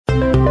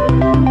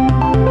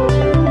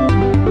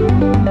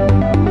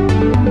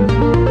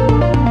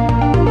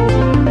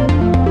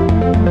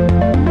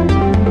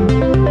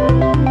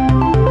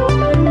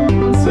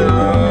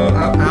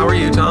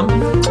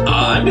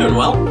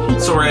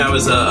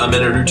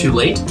too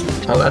late.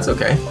 Oh, that's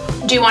okay.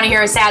 Do you want to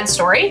hear a sad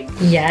story?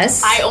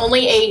 Yes. I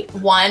only ate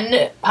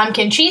one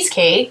pumpkin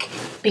cheesecake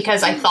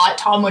because I thought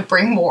Tom would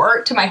bring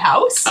more to my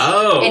house.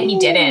 Oh. And he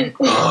didn't.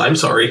 Oh, I'm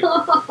sorry.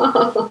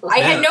 I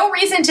had no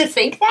reason to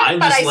think that,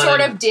 but I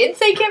sort of did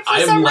think it for some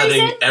reason. I'm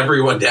letting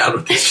everyone down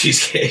with this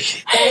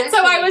cheesecake.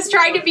 So I was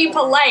trying to be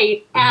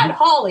polite at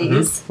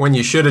Holly's. When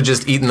you should have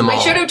just eaten them all.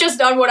 I should have just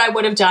done what I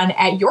would have done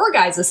at your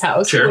guys'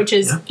 house, which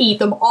is eat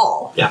them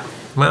all. Yeah.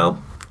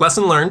 Well,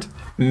 lesson learned.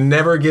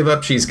 Never give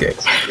up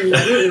cheesecakes.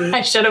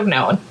 I should have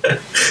known.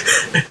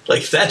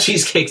 Like, if that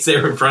cheesecake's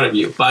there in front of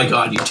you, by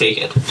God, you take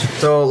it.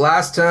 So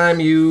last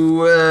time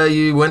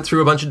you went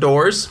through a bunch of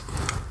doors,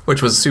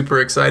 which was super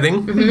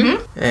exciting.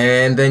 Mm-hmm.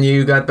 And then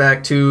you got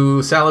back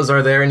to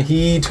Salazar there, and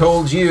he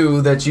told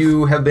you that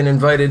you have been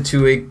invited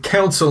to a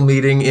council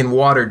meeting in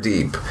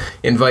Waterdeep,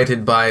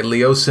 invited by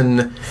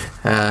Leosin,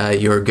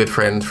 your good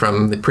friend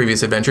from the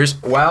previous adventures.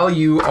 While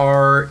you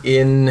are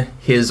in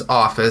his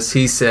office,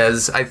 he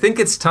says, I think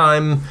it's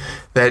time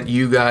that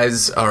you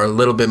guys are a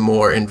little bit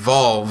more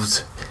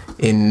involved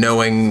in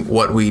knowing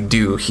what we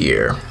do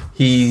here.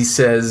 He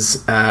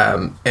says,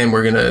 and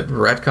we're going to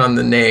retcon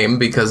the name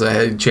because I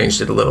had changed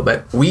it a little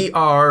bit. We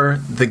are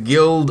the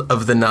Guild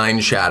of the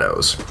Nine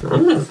Shadows.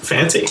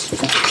 Fancy.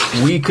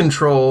 We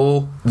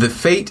control the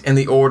fate and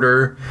the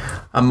order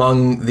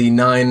among the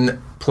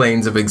 9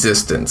 planes of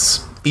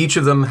existence. Each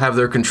of them have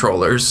their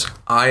controllers.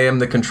 I am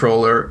the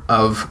controller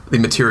of the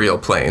material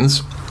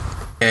planes,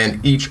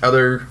 and each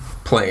other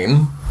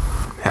plane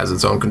has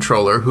its own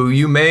controller, who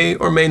you may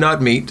or may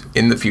not meet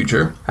in the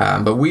future.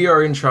 But we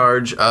are in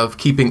charge of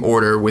keeping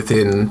order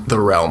within the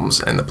realms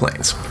and the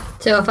planes.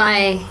 So if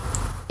I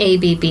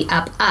ABB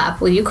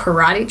up, will you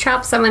karate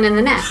chop someone in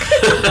the neck?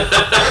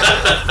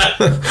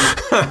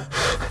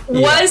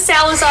 Was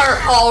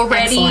Salazar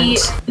already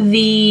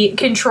the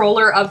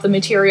controller of the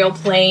material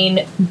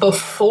plane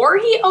before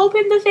he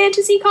opened the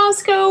Fantasy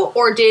Costco?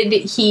 Or did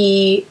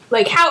he,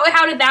 like,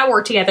 how did that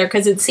work together?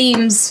 Because it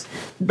seems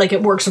like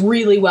it works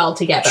really well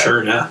together.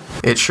 Sure, yeah.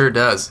 It sure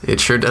does. It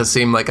sure does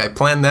seem like I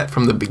planned that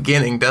from the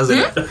beginning, doesn't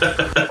it?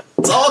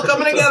 It's all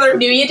coming together.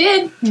 Knew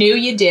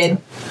you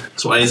did.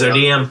 That's why he's our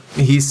DM.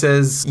 He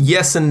says,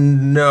 yes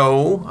and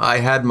no. I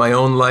had my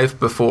own life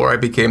before I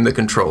became the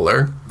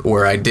controller,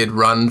 where I did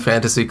run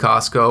Fantasy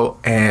Costco,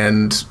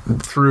 and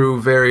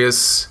through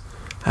various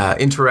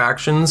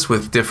interactions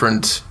with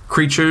different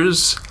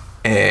creatures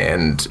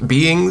and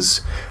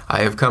beings,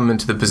 I have come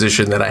into the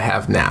position that I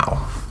have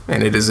now.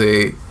 And it is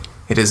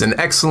an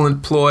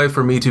excellent ploy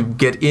for me to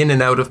get in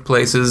and out of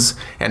places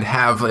and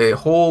have a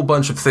whole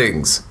bunch of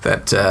things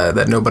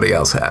that nobody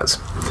else has.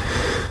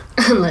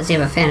 Unless you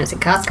have a Fantasy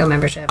Costco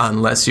membership.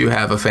 Unless you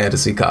have a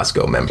Fantasy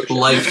Costco membership.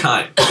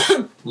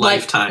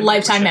 Lifetime.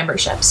 Lifetime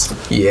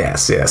memberships.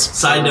 Yes.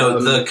 Side note,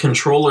 the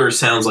controller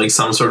sounds like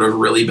some sort of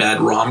really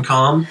bad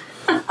rom-com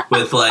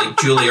with, like,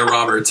 Julia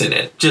Roberts in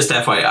it. Just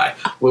FYI.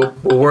 We'll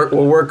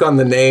work on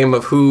the name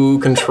of who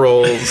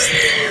controls.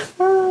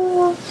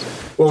 We'll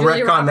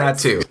retcon that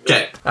too.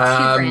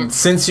 Okay.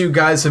 Since you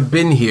guys have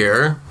been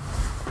here,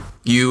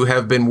 you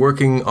have been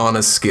working on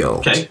a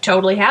skill. Okay.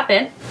 Totally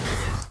happened.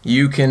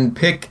 You can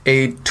pick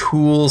a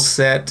tool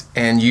set,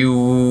 and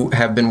you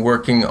have been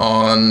working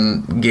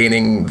on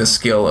gaining the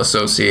skill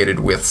associated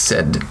with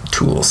said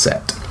tool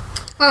set.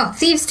 Oh,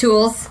 thieves'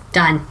 tools.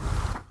 Done.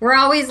 We're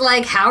always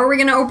like, how are we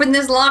going to open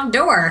this locked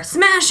door?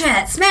 Smash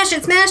it! Smash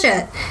it! Smash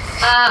it!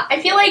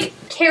 I feel like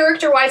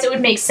character-wise, it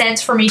would make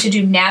sense for me to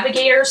do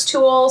navigator's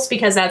tools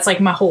because that's like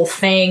my whole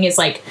thing is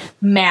like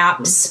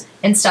maps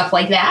and stuff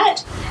like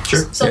that.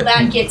 Sure. So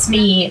that gets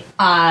me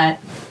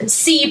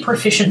sea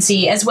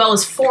proficiency as well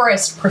as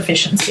forest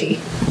proficiency.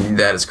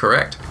 That is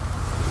correct.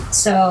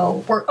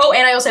 So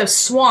and I also have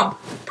swamp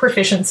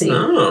proficiency.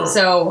 Oh.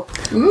 So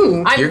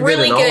I'm You're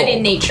really good good all.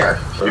 in nature.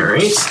 All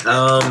right.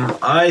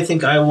 I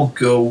think I will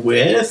go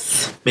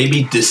with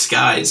maybe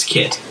disguise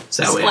kit.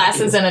 So that way I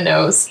Glasses and a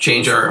nose.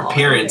 change our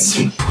appearance.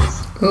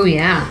 Oh,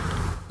 yeah.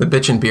 The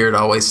bitch and beard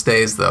always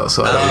stays, though,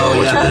 so I don't know Oh,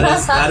 which yeah,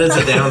 that is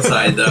a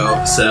downside,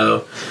 though.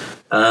 So,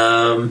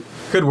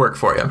 could work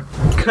for you.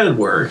 could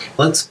work.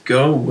 Let's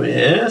go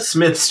with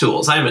Smith's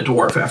tools. I'm a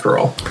dwarf, after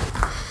all.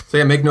 So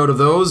yeah, make note of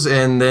those,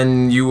 and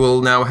then you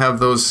will now have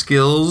those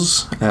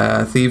skills,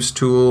 Thieves'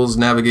 Tools,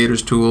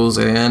 Navigator's Tools,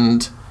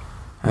 and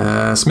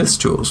Smith's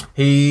Tools.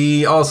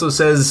 He also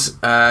says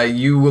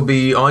you will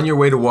be on your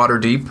way to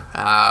Waterdeep.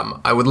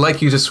 I would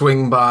like you to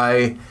swing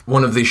by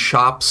one of the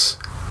shops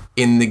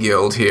in the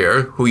guild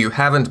here, who you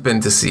haven't been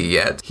to see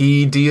yet.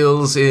 He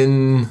deals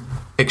in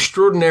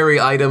extraordinary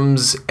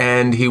items,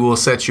 and he will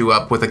set you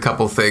up with a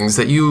couple things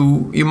that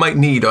you might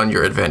need on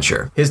your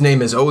adventure. His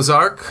name is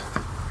Ozark,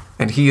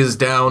 and he is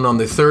down on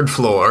the 3rd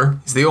floor.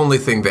 He's the only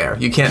thing there.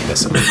 You can't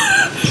miss him.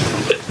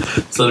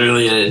 It's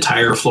literally an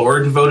entire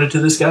floor devoted to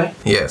this guy.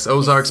 Yes,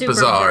 Ozark's Super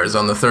Bazaar weird. is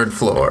on the 3rd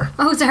floor.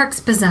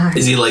 Ozark's Bazaar.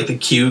 Is he like the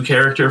Q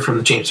character from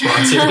the James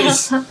Bond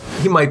series?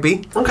 He might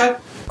be. Okay.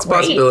 It's a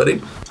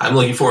possibility. I'm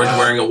looking forward to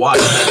wearing a watch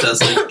that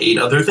does like 8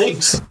 other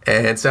things.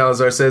 And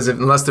Salazar says,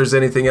 unless there's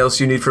anything else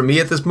you need from me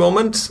at this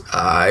moment,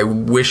 I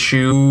wish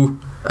you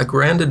a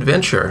grand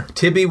adventure.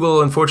 Tibby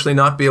will unfortunately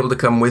not be able to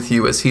come with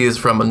you as he is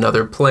from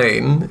another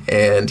plane,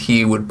 and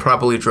he would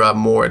probably draw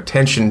more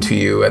attention to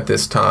you at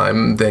this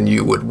time than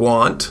you would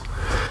want.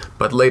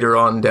 But later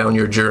on down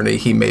your journey,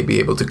 he may be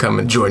able to come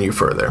and join you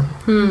further.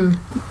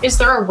 Is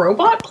there a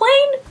robot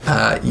plane?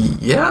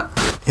 Yeah.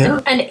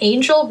 An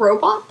angel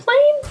robot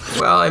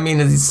plane? Well, I mean,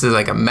 it's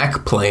like a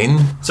mech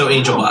plane. So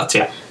angel bots,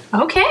 yeah.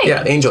 Okay.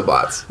 Yeah, angel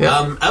bots.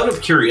 Yeah. Out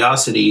of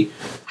curiosity,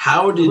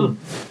 how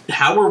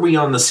were we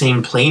on the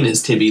same plane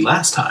as Tibby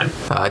last time?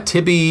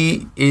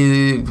 Tibby,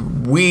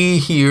 we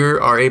here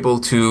are able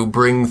to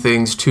bring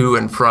things to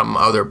and from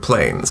other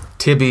planes.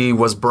 Tibby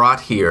was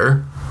brought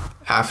here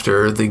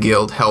after the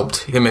guild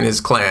helped him and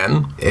his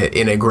clan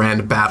in a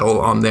grand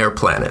battle on their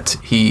planet.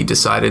 He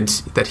decided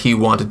that he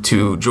wanted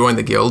to join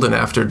the guild, and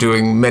after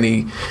doing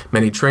many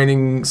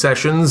training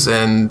sessions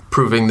and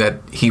proving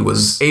that he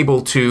was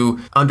able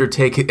to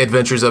undertake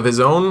adventures of his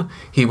own,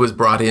 he was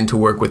brought in to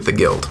work with the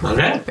guild.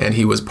 Okay. And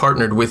he was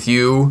partnered with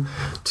you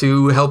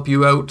to help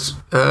you out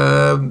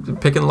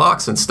picking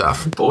locks and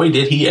stuff. Boy,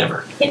 did he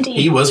ever. Indeed.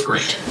 He was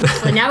great.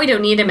 Well, now we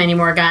don't need him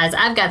anymore, guys.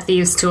 I've got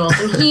thieves' tools,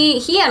 and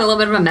he had a little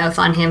bit of a mouth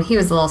on him. He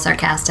was a little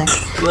sarcastic.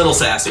 A little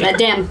sassy.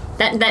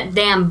 That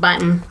damn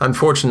button.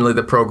 Unfortunately,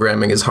 the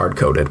programming is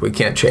hard-coded. We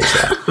can't change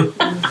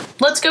that.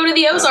 Let's go to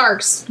the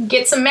Ozarks.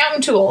 Get some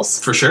mountain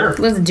tools. For sure.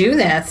 Let's do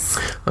this.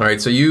 All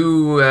right, so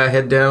you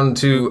head down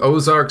to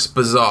Ozark's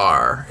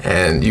Bazaar,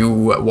 and you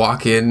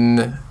walk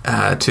in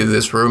to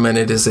this room, and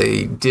it is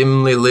a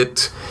dimly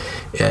lit,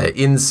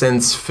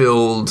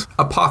 incense-filled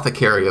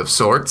apothecary of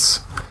sorts.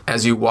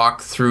 As you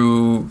walk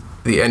through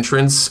the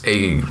entrance,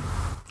 a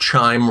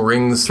chime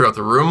rings throughout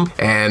the room,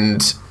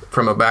 and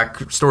from a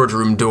back storage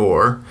room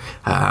door,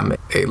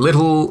 a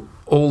little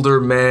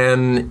older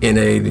man in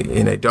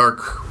a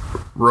dark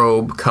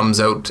robe comes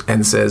out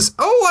and says,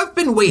 "Oh, I've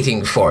been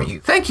waiting for you.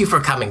 Thank you for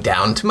coming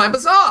down to my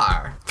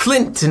bazaar.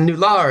 Flint and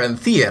Nular and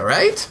Thea,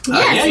 right?"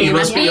 Yeah, you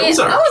must be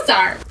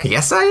Ozark.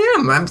 Yes, I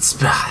am.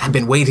 I've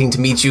been waiting to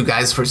meet you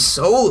guys for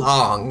so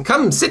long.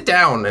 Come, sit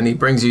down. And he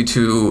brings you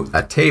to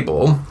a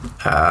table,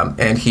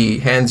 and he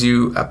hands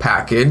you a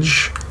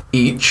package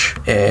each,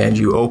 and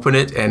you open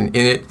it, and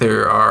in it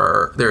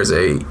there's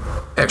a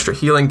extra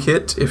healing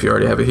kit. If you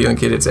already have a healing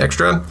kit, it's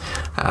extra.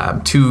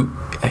 2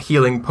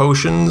 healing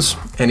potions,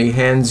 and he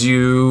hands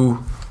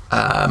you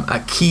a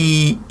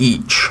key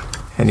each.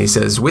 And he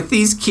says, "With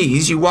these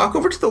keys, you walk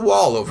over to the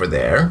wall over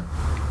there.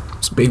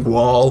 This big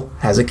wall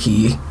has a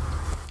key.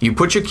 You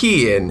put your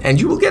key in,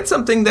 and you will get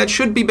something that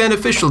should be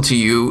beneficial to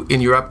you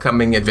in your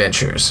upcoming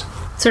adventures."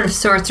 What sort of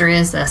sorcery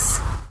is this?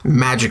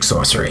 Magic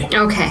sorcery.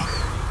 Okay.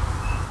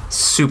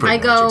 Super I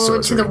magic go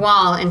sorcery. to the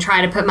wall and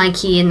try to put my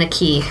key in the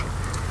key.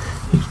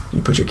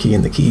 You put your key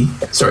in the key?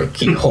 Sorry,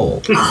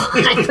 keyhole.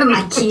 I put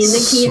my key in the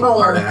keyhole.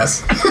 Smart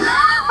ass.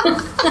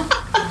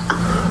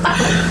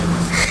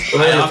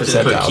 I often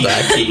put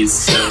percentile keys.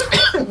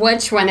 So.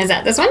 Which one is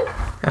that? This one?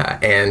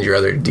 And your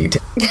other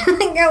detail.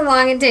 Think how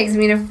long it takes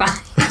me to find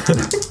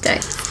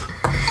dice.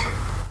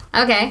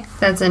 Okay,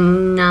 that's a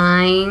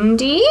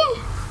 90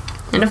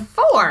 and a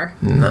 4.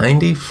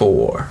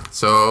 94.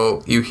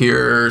 So you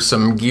hear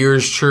some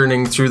gears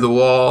churning through the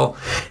wall,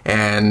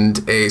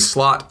 and a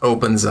slot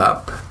opens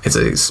up. It's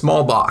a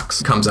small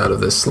box comes out of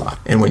this slot.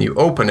 And when you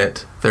open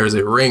it, there's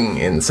a ring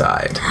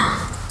inside.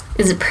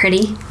 Is it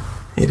pretty?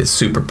 It is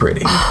super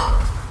pretty.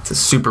 It's a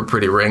super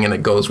pretty ring, and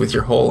it goes with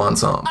your whole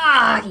ensemble.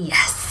 Ah,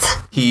 yes.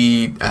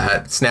 He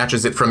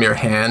snatches it from your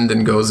hand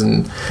and goes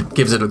and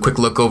gives it a quick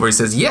look over. He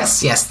says,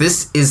 yes,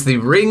 this is the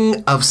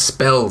Ring of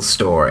Spell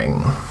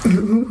Storing.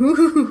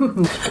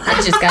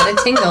 I just got a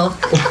tingle.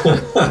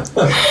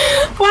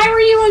 Why were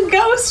you a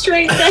ghost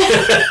right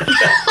there?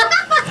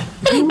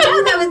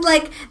 No, that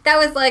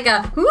was like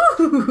a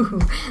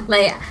ooh,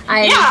 like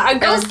a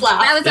ghost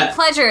laugh. That was a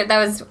pleasure. That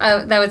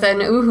was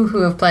an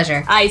ooh of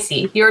pleasure. I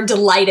see. You're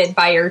delighted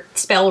by your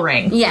spell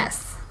ring.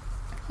 Yes,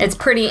 it's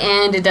pretty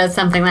and it does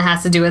something that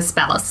has to do with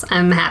spells.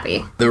 I'm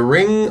happy. The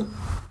ring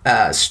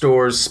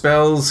stores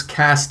spells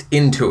cast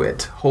into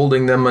it,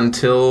 holding them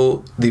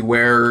until the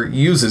wearer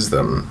uses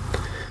them.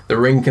 The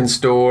ring can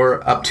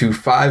store up to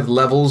 5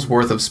 levels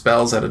worth of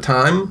spells at a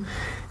time.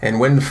 And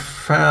when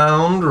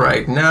found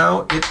right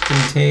now, it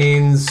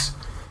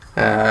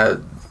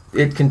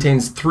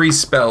contains 3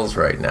 spells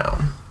right now.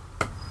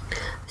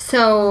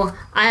 So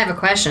I have a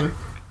question.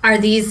 Are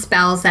these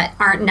spells that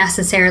aren't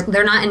necessary?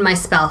 They're not in my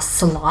spell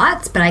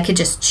slots, but I could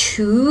just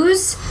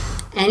choose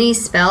any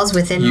spells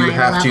within my level You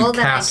have to that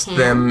cast I can.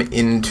 them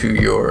into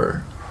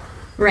your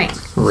ring.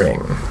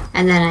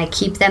 And then I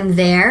keep them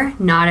there,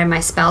 not in my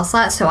spell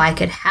slot, so I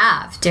could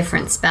have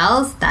different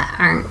spells that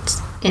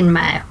aren't in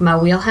my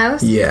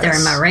wheelhouse. Yes. They're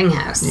in my ring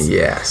house.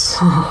 Yes.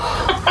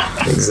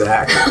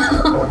 Exactly.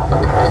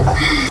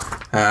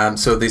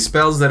 So the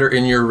spells that are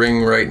in your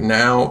ring right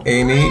now,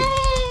 Amy,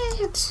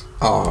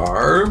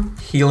 are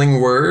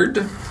Healing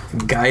Word,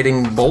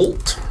 Guiding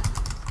Bolt,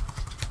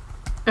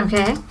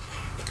 Okay.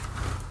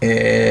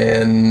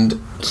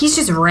 and He's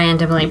just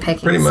randomly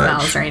picking Pretty much.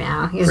 spells right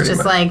now. He's Pretty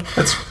just much.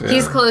 like,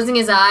 he's closing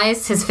his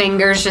eyes, his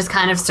fingers just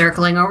kind of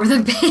circling over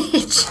the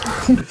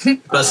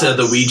page. Bust out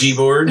the Ouija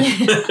board.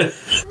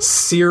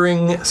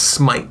 Searing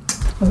Smite.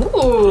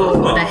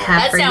 Ooh, I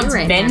have that for you sounds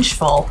right now.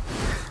 vengeful,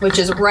 which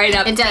is right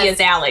up It does. Tia's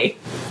alley.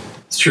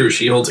 It's true,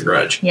 she holds a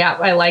grudge. Yeah,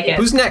 I like it.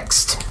 Who's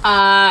next?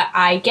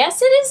 I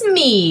guess it is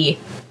me.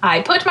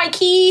 I put my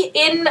key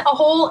in a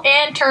hole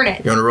and turn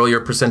it. You want to roll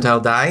your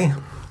percentile die?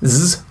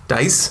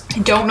 Dice. I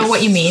don't know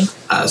what you mean.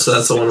 So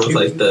that's the one with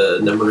like the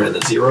number and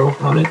the 0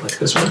 on it, like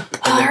this one.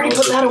 I already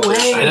put that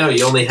away. I know,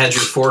 you only had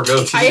your 4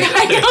 go-tos.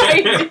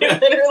 I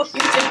literally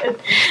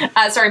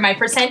did. Sorry, my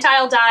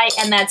percentile die,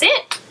 and that's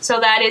it. So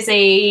that is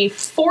a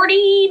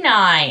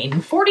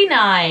 49.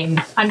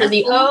 49. Under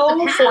the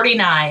O,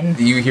 49.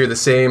 You hear the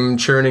same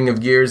churning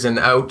of gears, and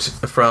out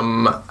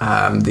from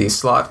the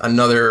slot,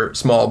 another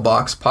small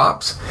box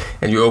pops,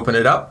 and you open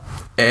it up,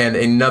 and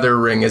another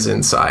ring is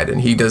inside.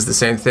 And he does the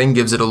same thing,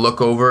 gives it a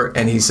look over,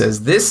 and he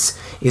says, "This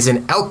is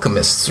an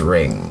alchemist's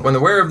ring. When the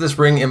wearer of this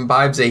ring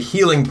imbibes a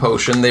healing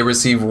potion, they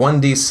receive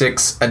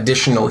 1d6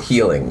 additional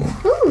healing."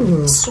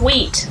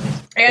 Sweet.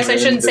 I guess I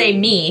shouldn't say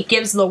me.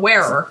 Gives the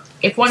wearer.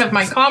 If one of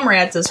my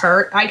comrades is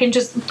hurt, I can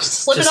just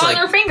slip Just it on like-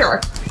 their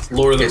finger.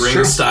 Lord of the It's Rings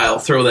true. style,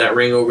 throw that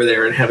ring over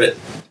there and have it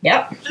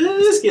Yep.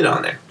 just get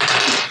on there.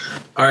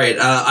 Alright,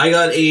 I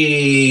got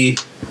a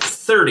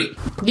 30.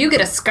 You get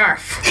a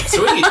scarf.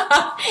 Sweet.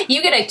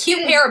 You get a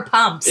cute pair of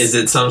pumps. Is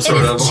it some It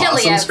sort of is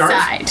chilly awesome scarf?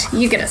 outside.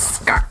 You get a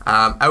scarf.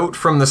 Out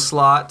from the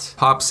slot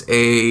pops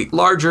a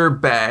larger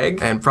bag,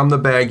 and from the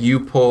bag you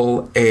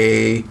pull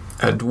a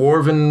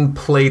dwarven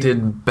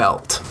plated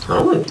belt.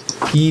 Oh.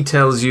 He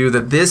tells you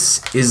that this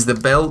is the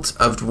belt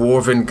of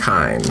dwarven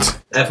kind.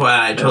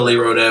 FYI, I totally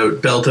wrote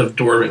out Belt of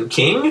Dwarven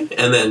King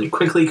and then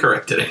quickly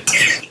corrected it.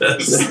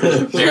 'Cause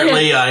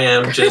apparently I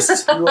am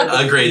just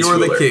a grade You're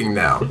the schooler. king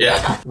now.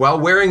 Yeah. While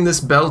wearing this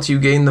belt, you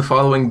gain the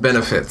following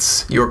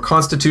benefits. Your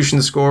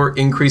constitution score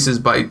increases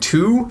by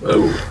 2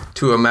 Oh.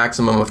 to a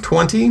maximum of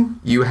 20.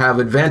 You have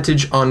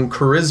advantage on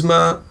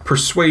charisma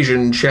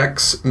persuasion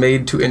checks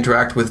made to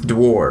interact with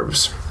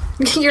dwarves.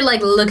 You're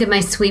like, look at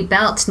my sweet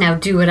belt. Now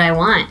do what I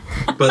want.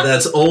 But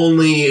that's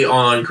only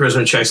on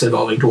charisma checks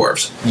involving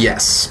dwarves.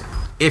 Yes.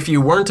 If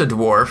you weren't a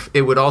dwarf,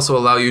 it would also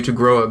allow you to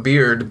grow a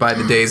beard by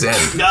the day's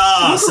end.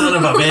 Ah, son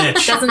of a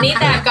bitch. Doesn't need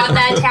that. Got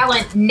that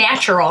talent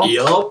natural.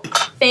 Yup.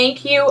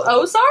 Thank you,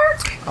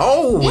 Ozark.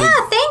 Oh, Yeah,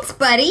 thanks,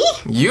 buddy.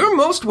 you're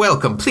most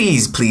welcome.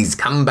 Please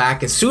come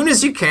back as soon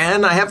as you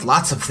can. I have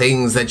lots of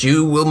things that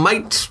you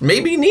might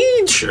maybe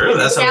need. Sure,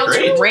 that sounds Sounds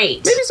great.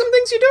 great. Maybe some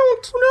things you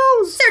don't. Who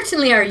knows?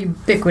 Certainly our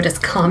ubiquitous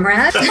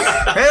comrade.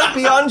 Well,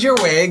 be on your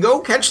way. Go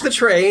catch the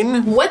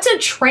train. What's a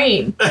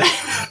train?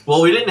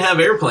 Well, we didn't have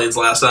airplanes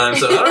last time,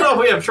 so I don't know if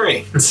we have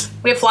trains.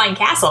 We have flying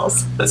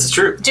castles. That's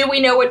true. Do we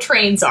know what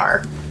trains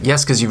are?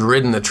 Yes, because you've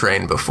ridden the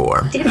train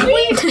before. Did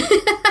we?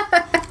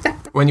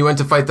 When you went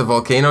to fight the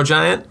volcano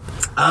giant?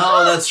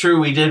 Oh, that's true.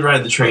 We did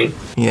ride the train.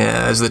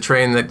 Yeah, it was the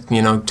train that,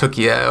 took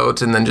you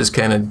out and then just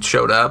kind of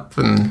showed up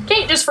and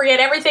Okay, just forget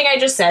everything I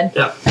just said.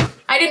 Yeah.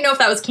 I didn't know if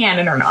that was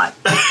canon or not.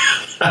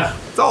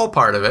 it's all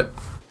part of it.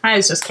 I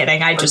was just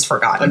kidding. I just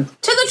forgot. To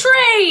the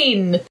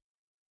train!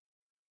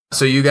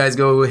 So you guys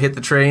go hit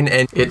the train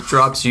and it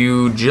drops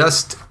you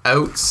just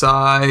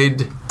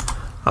outside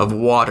of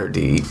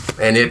Waterdeep,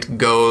 and it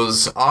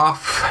goes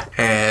off,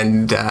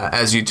 and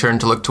as you turn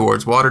to look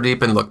towards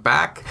Waterdeep and look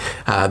back,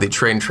 the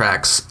train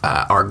tracks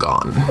are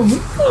gone.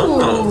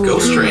 Oh,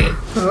 ghost train.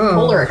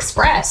 Polar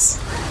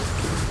Express.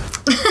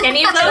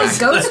 Any of those?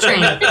 Ghost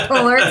train.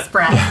 Polar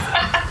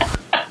Express.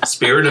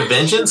 Spirit of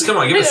Vengeance? Come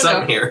on, give us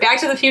something here. Back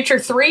to the Future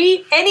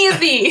 3? Any of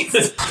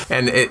these?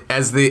 And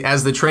as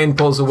the train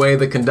pulls away,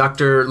 the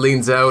conductor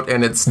leans out,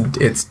 and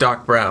it's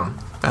Doc Brown.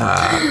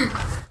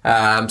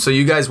 So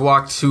you guys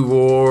walk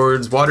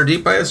towards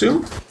Waterdeep, I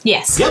assume?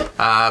 Yes.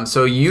 Yep.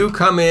 So you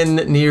come in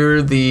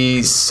near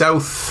the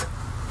south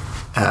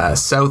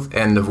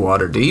end of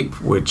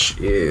Waterdeep, which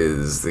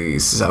is the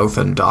South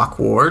and Dock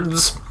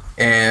wards.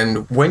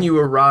 And when you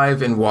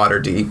arrive in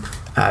Waterdeep,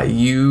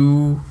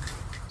 you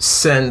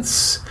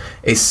sense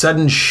a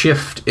sudden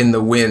shift in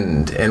the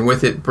wind, and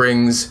with it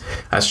brings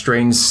a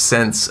strange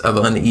sense of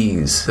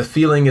unease. The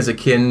feeling is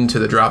akin to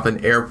the drop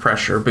in air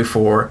pressure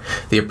before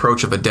the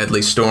approach of a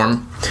deadly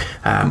storm,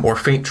 or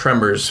faint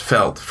tremors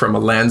felt from a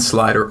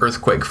landslide or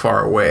earthquake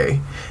far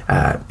away.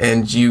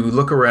 And you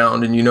look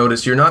around and you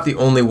notice you're not the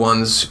only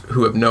ones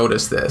who have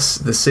noticed this.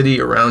 The city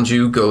around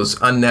you goes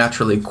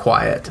unnaturally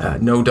quiet.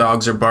 No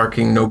dogs are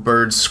barking, no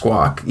birds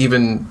squawk.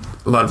 Even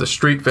a lot of the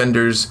street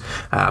vendors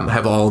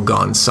have all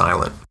gone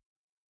silent.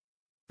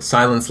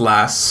 Silence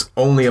lasts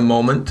only a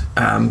moment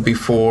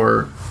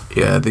before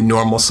the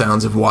normal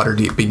sounds of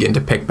Waterdeep begin to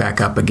pick back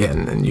up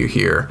again, and you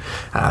hear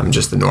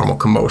just the normal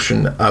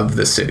commotion of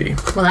the city.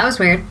 Well, that was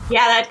weird.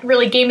 Yeah, that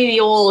really gave me the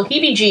old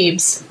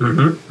heebie-jeebs.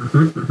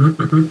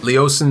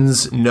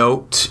 Leosin's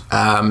note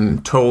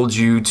told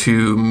you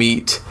to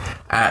meet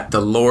at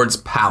the Lord's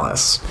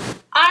Palace.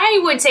 I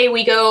would say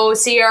we go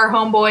see our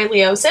homeboy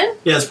Leosin.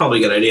 Yeah, it's probably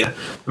a good idea.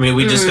 I mean,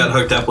 we just got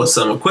hooked up with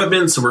some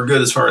equipment, so we're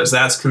good as far as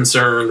that's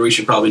concerned. We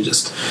should probably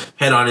just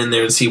head on in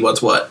there and see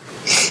what's what.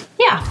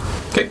 Yeah.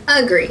 Okay.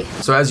 Agree.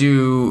 So as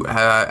you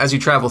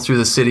travel through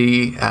the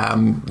city,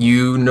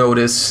 you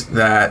notice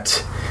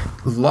that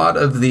a lot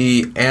of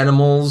the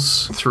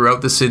animals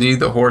throughout the city,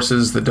 the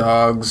horses, the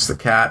dogs, the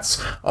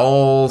cats,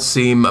 all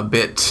seem a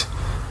bit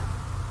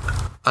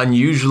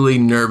unusually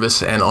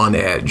nervous and on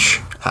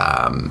edge.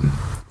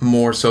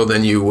 More so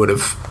than you would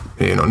have,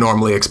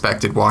 normally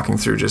expected walking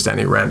through just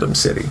any random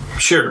city.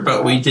 Sure,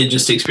 but we did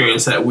just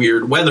experience that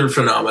weird weather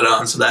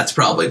phenomenon, so that's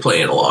probably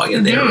playing along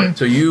in there.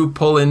 So you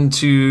pull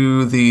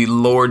into the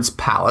Lord's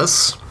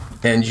Palace,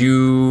 and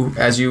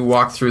as you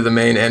walk through the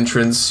main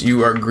entrance,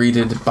 you are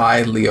greeted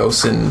by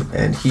Leosin,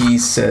 and he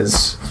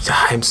says,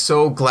 "I'm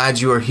so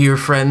glad you are here,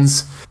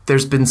 friends.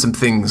 There's been some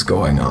things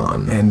going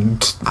on,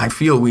 and I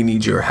feel we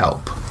need your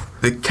help.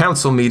 The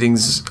council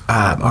meetings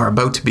are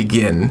about to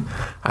begin,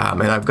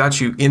 and I've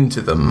got you into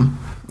them.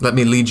 Let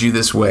me lead you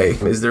this way.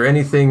 Is there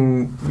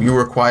anything you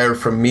require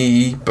from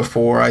me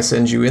before I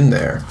send you in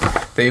there?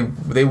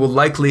 They will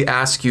likely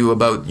ask you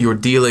about your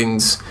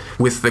dealings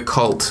with the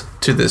cult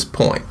to this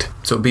point.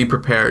 So be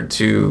prepared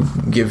to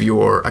give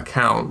your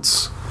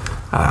accounts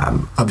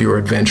of your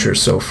adventure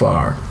so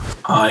far."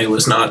 I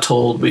was not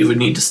told we would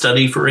need to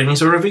study for any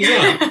sort of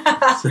exam.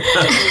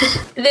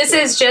 This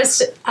is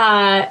just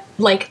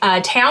like a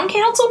town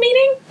council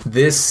meeting?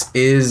 This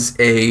is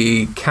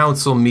a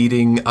council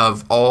meeting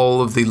of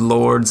all of the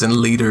lords and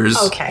leaders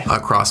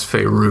across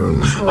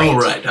Faerun. Oh,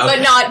 right.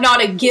 Okay. But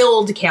not a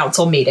guild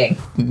council meeting.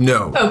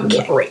 No.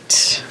 Okay.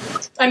 Great.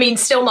 I mean,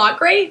 still not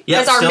great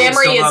because our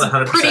memory still is not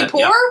 100%, pretty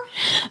poor,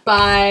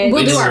 but We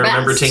do didn't our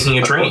remember best. taking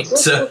a train.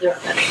 So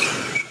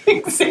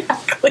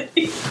exactly.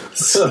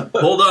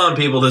 hold on,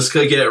 people. This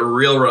could get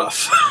real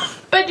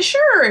rough. But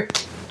sure,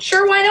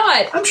 why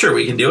not? I'm sure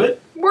we can do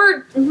it.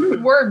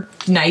 We're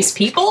nice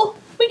people.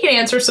 We can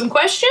answer some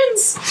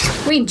questions.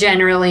 We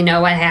generally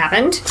know what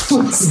happened.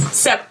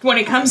 Except when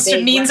it comes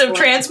to means of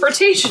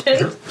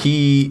transportation.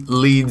 He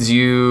leads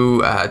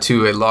you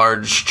to a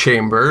large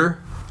chamber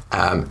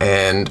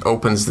and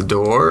opens the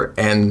door,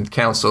 and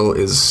council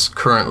is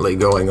currently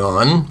going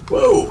on.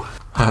 Whoa.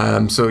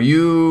 So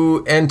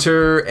you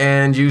enter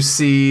and you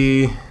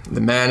see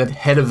the man at the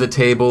head of the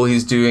table.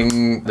 He's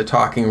doing the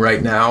talking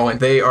right now, and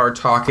they are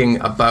talking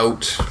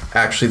about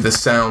actually the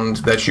sound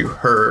that you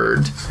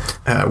heard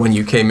when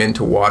you came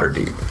into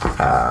Waterdeep.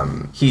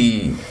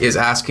 He is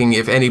asking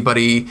if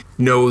anybody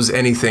knows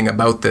anything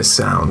about this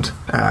sound.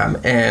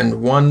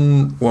 And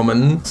one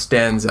woman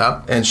stands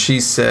up and she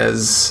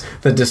says,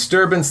 "The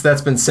disturbance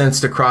that's been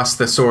sensed across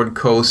the Sword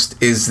Coast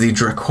is the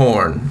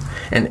Drakhorn,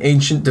 an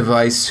ancient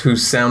device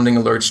whose sounding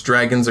alerts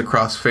dragons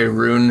across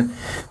Faerun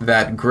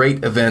that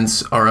great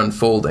events are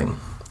unfolding.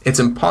 It's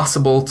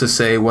impossible to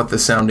say what the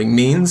sounding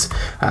means,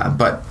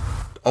 but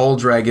all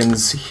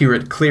dragons hear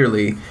it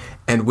clearly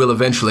and will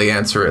eventually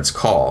answer its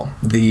call."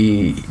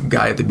 The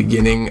guy at the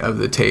beginning of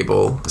the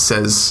table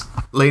says,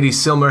 "Lady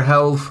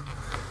Silmerhelve,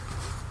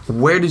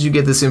 where did you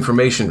get this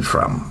information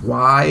from?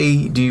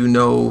 Why do you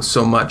know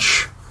so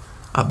much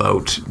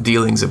about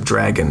dealings of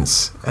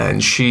dragons?"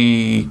 And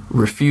she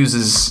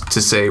refuses to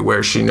say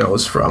where she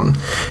knows from,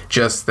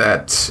 just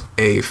that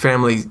a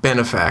family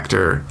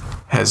benefactor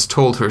has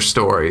told her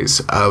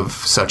stories of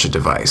such a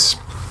device.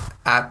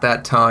 At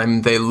that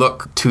time, they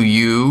look to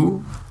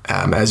you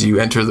as you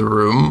enter the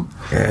room,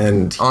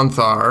 and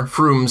Onthar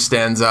Froom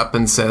stands up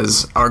and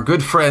says, "Our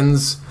good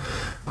friends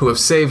who have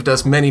saved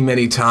us many,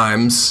 many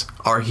times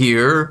are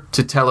here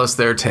to tell us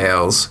their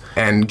tales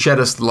and shed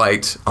us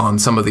light on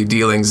some of the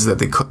dealings that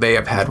they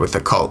have had with the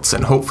cults,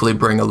 and hopefully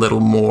bring a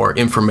little more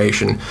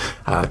information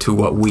to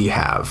what we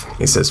have."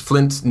 He says,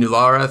 "Flint,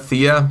 Nulara,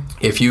 Thea,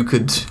 if you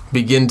could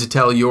begin to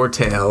tell your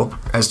tale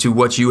as to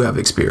what you have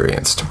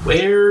experienced."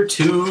 Where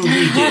to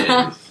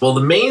begin? Well,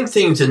 the main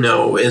thing to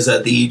know is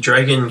that the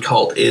dragon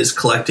cult is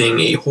collecting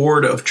a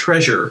hoard of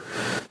treasure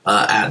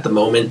at the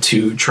moment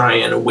to try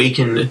and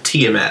awaken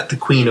Tiamat, the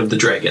queen of the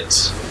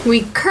dragons.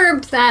 We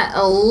curbed that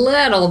a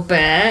little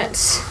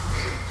bit.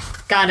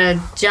 Got a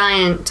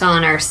giant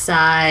on our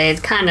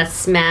side, kind of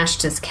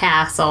smashed his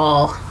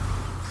castle.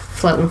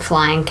 Floating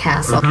flying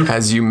castle.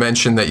 As you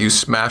mentioned that you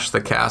smashed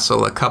the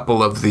castle, a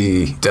couple of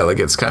the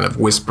delegates kind of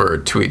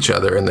whispered to each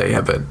other, and they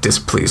have a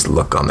displeased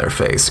look on their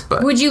face.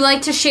 But Would you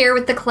like to share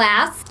with the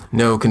class?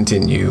 no,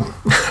 continue.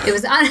 It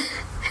was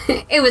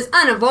it was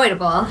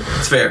unavoidable.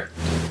 It's fair.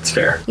 It's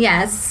fair.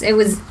 Yes, it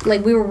was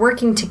like we were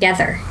working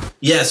together.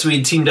 Yes,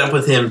 we teamed up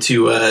with him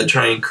to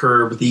try and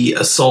curb the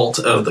assault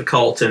of the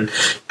cult, and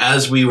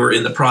as we were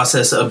in the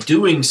process of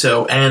doing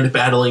so and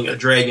battling a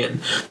dragon,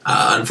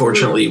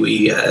 unfortunately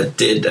we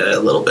did a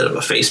little bit of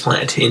a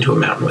faceplant into a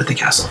mountain with the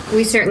castle.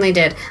 We certainly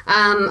did.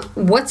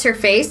 What's her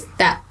face?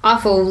 That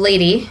awful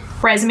lady.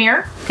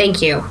 Resmir.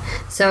 Thank you.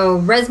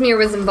 So Resmir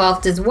was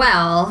involved as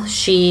well.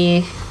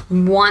 She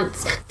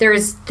wants...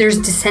 There's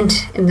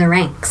dissent in the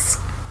ranks.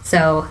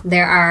 So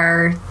there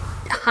are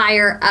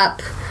higher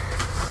up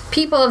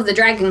people of the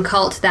dragon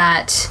cult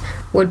that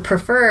would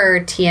prefer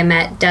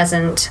Tiamat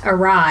doesn't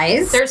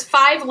arise. There's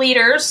 5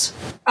 leaders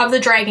of the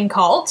dragon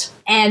cult,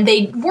 and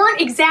they weren't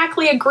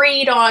exactly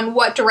agreed on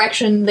what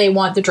direction they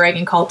want the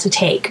dragon cult to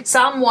take.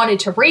 Some wanted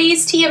to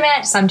raise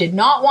Tiamat, some did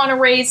not want to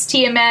raise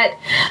Tiamat.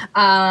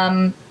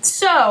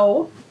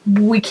 So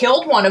we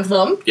killed one of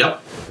them.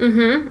 Yep.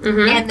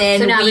 And then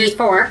So now there's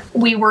 4.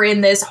 we were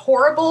in this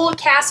horrible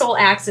castle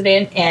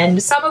accident,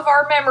 and some of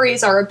our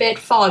memories are a bit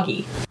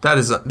foggy. That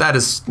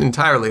is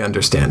entirely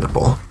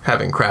understandable,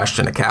 having crashed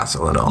in a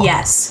castle and all.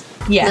 Yes.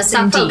 Let's Yes,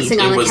 stop indeed. focusing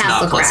on It the was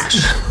castle not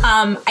pleasant.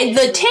 crash.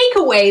 The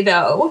takeaway,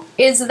 though,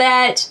 is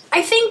that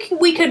I think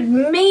we could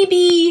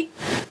maybe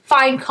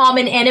find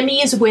common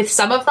enemies with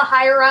some of the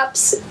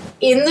higher-ups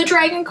in the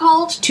dragon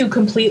cult to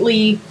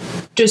completely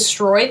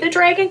destroy the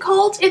dragon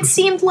cult. It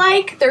seemed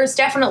like there's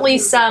definitely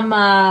some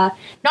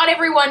not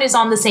everyone is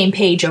on the same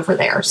page over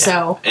there.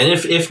 So And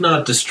if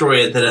not destroy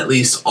it, then at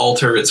least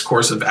alter its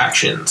course of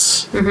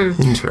actions.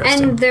 Interesting.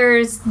 And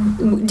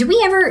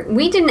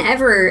we didn't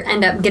ever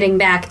end up getting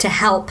back to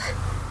help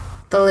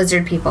the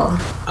lizard people.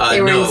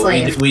 They were No,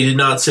 enslaved. we did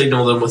not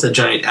signal them with a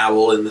giant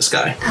owl in the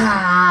sky.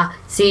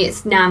 See,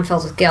 now I'm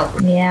filled with guilt.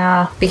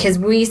 yeah. Because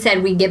we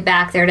said we'd get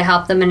back there to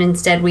help them, and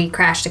instead we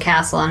crashed a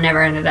castle and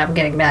never ended up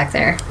getting back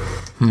there.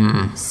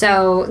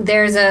 So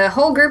there's a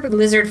whole group of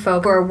lizard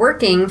folk who are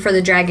working for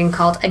the dragon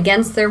cult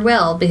against their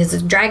will because the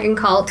dragon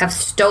cult have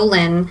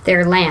stolen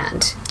their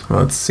land. Well,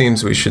 it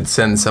seems we should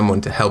send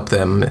someone to help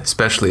them,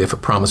 especially if a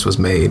promise was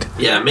made.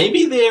 Yeah,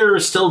 maybe they're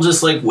still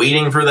just like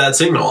waiting for that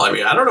signal. I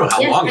mean, I don't know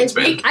how long it's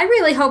been. I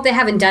really hope they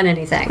haven't done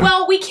anything.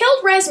 Well, we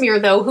killed Resmir,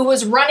 though, who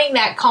was running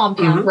that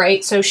compound,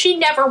 right? So she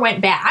never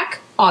went back,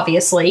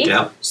 obviously.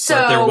 Yep. So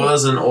But there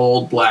was an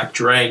old black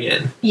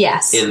dragon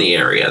yes, in the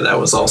area that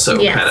was also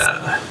Yes. kind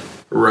of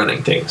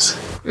running things.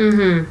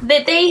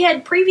 that they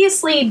had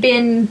previously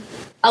been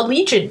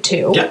allegiant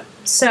to. Yeah.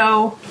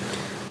 So,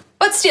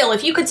 but still,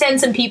 if you could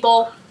send some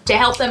people to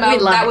help them out,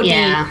 love that would it,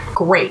 yeah. be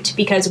great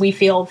because we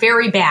feel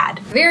very bad.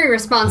 Very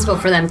responsible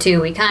for them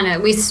too. We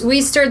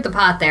stirred the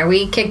pot there.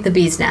 We kicked the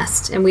bee's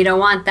nest, and we don't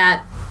want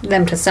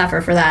them to suffer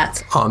for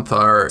that.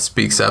 Onthar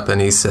speaks up and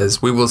he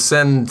says, we will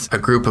send a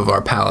group of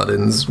our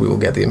paladins. We will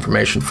get the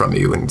information from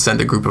you and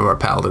send a group of our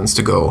paladins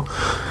to go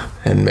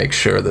and make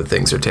sure that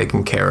things are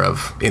taken care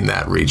of in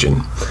that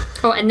region.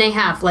 Oh, and they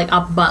have like a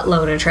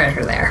buttload of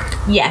treasure there.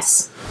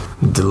 Yes.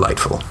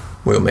 Delightful.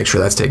 We'll make sure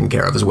that's taken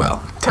care of as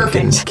well.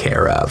 Taken Perfect.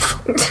 care of.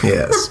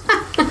 Yes.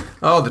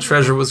 Oh, the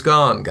treasure was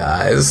gone,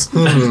 guys.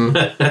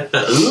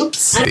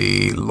 Oops.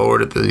 The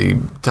lord at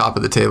the top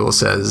of the table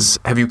says,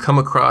 have you come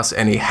across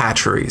any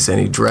hatcheries,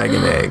 any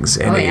dragon eggs,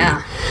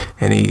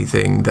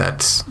 anything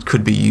that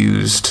could be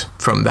used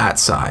from that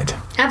side?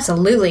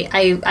 Absolutely.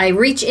 I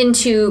reach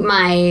into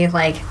my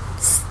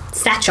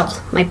satchel,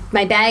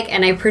 my bag,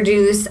 and I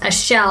produce a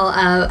shell,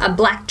 a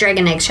black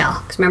dragon egg shell.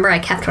 Because remember, I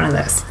kept one of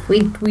those.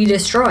 We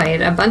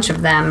destroyed a bunch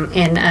of them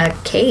in a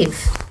cave.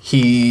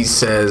 He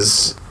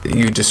says,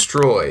 you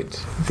destroyed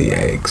the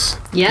eggs.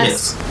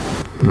 Yes.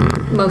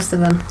 Most of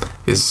them.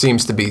 It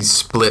seems to be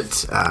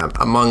split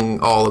among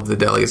all of the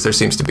delegates. There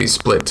seems to be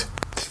split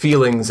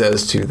feelings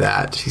as to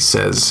that. He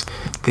says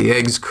the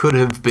eggs could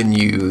have been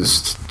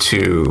used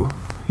to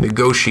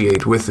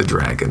negotiate with the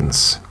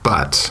dragons,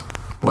 but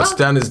what's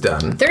done is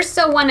done. There's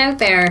still one out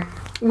there.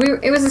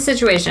 It was a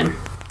situation.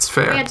 It's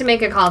We fair. had to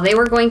make a call. They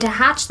were going to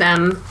hatch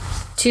them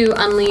to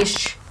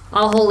unleash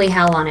all holy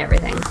hell on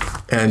everything.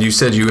 And you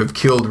said you have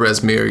killed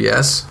Resmir,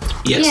 yes?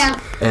 Yes. Yeah.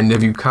 And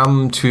have you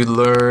come to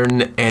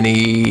learn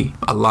any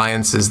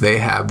alliances they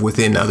have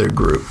within other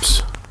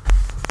groups?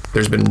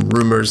 There's been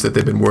rumors that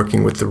they've been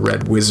working with the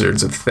Red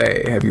Wizards of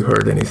Thay. Have you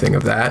heard anything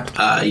of that?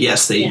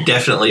 Yes, they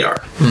definitely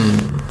are.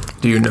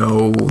 Do you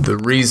know the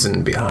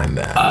reason behind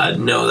that?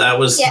 No, that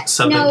was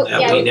something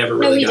that we never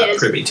really got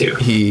privy to.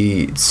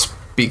 He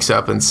speaks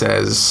up and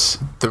says,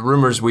 the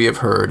rumors we have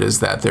heard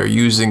is that they're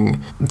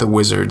using the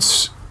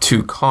wizards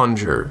to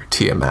conjure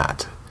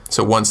Tiamat.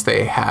 So once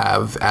they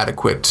have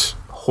adequate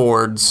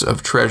hordes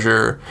of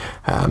treasure,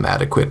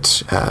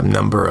 adequate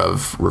number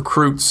of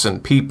recruits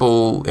and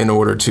people in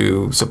order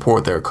to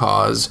support their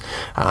cause,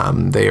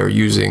 they are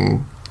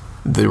using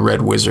the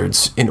Red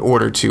Wizards in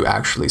order to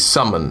actually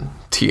summon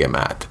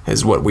Tiamat,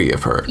 is what we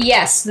have heard.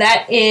 Yes,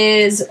 that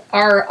is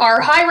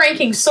our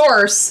high-ranking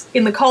source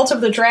in the Cult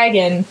of the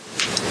Dragon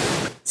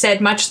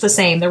said much the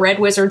same. The Red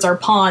Wizards are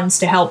pawns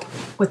to help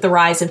with the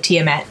rise of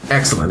Tiamat.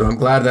 Excellent. I'm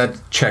glad that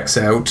checks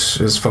out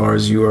as far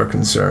as you are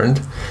concerned.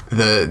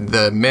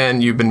 The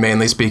man you've been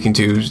mainly speaking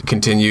to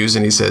continues,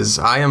 and he says,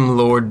 I am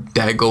Lord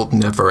Daggelt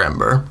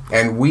Neverember,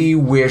 and we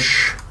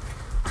wish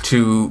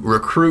to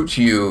recruit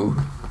you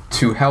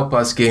to help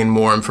us gain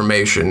more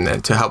information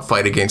and to help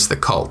fight against the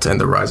cult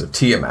and the rise of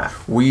Tiamat.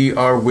 We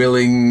are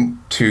willing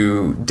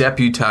to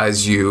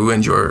deputize you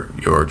and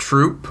your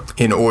troop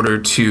in order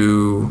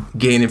to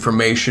gain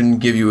information,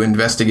 give you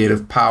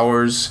investigative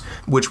powers,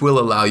 which will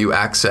allow you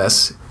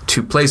access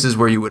to places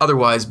where you would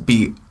otherwise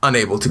be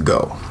unable to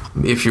go.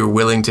 If you're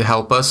willing to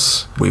help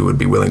us, we would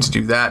be willing to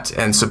do that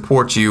and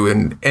support you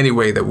in any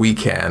way that we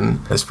can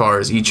as far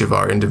as each of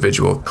our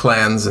individual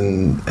clans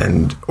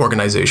and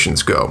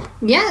organizations go.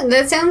 Yeah,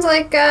 that sounds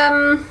like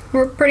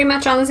we're pretty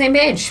much on the same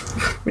page.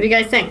 What do you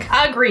guys think?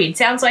 Agreed.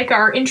 Sounds like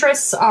our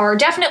interests are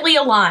definitely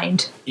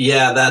aligned.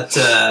 Yeah,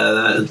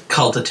 that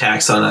cult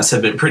attacks on us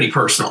have been pretty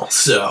personal,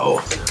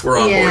 so we're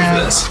on board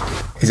for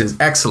this. He says,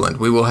 excellent.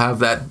 We will have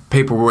that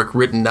paperwork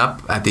written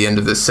up at the end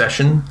of this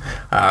session.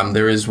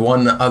 There is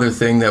one other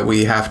thing that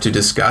we have to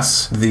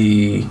discuss.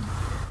 The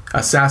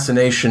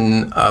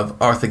assassination of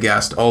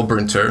Arthagast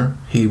Ulbrinter.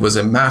 He was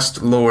a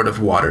masked lord of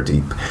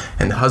Waterdeep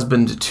and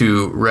husband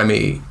to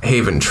Remy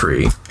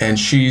Haventree. And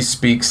she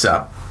speaks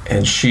up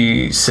and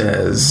she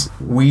says,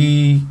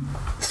 we,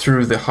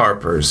 through the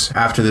Harpers,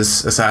 after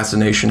this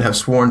assassination, have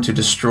sworn to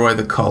destroy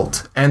the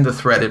cult and the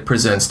threat it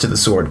presents to the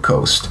Sword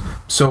Coast.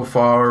 So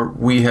far,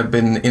 we have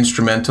been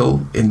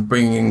instrumental in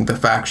bringing the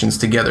factions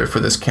together for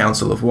this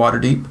Council of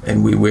Waterdeep,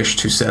 and we wish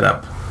to set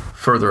up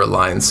further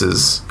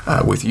alliances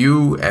with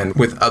you and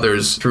with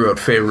others throughout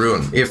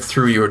Faerun. If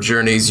through your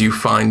journeys you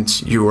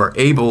find you are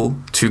able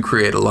to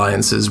create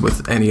alliances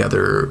with any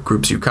other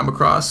groups you come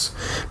across,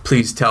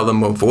 please tell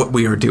them of what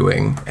we are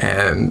doing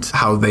and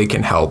how they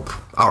can help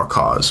our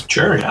cause.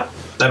 Sure, yeah.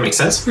 That makes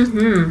sense.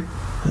 Mm-hmm.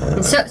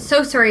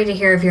 So sorry to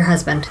hear of your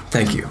husband.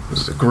 Thank you. It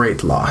was a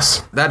great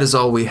loss. That is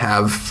all we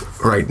have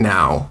right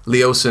now.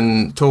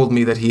 Leosin told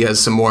me that he has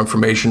some more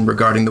information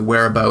regarding the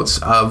whereabouts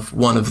of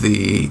one of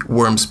the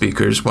worm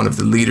speakers, one of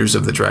the leaders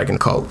of the dragon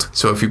cult.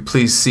 So if you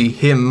please see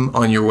him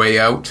on your way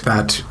out,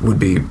 that would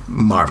be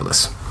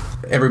marvelous.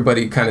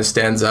 Everybody kind of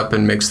stands up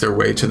and makes their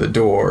way to the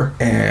door,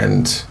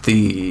 and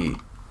the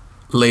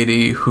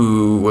lady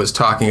who was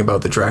talking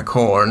about the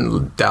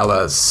Drakhorn,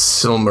 Dalla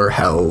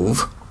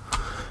Silmerhelv,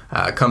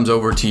 comes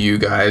over to you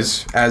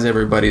guys as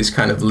everybody's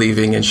kind of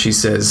leaving, and she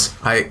says,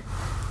 I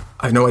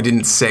know I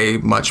didn't say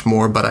much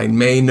more, but I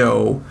may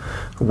know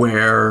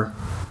where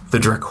the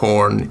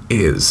Drakhorn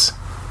is.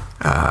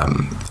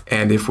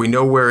 And if we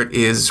know where it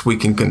is, we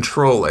can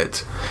control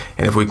it.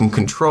 And if we can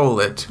control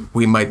it,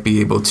 we might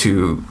be able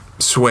to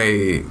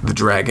sway the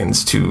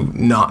dragons to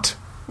not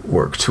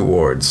work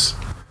towards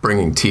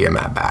bringing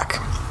Tiamat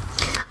back.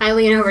 I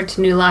lean over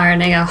to Nular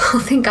and I go, oh,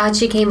 thank God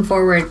she came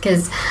forward,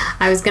 because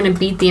I was going to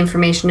beat the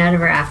information out of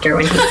her after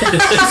when he said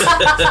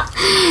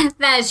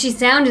that she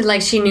sounded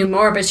like she knew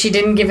more, but she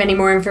didn't give any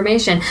more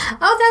information.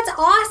 Oh, that's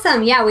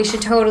awesome. Yeah, we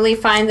should totally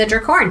find the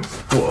Drakhorn.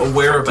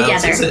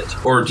 Whereabouts is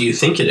it? Or do you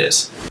think it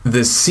is?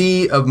 The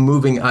Sea of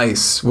Moving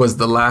Ice was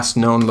the last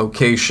known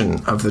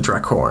location of the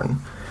Drakhorn.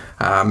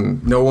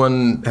 No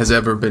one has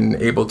ever been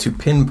able to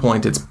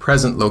pinpoint its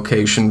present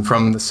location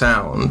from the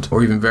sound,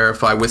 or even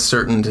verify with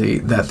certainty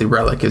that the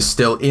relic is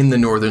still in the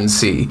Northern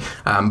Sea.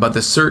 But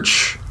the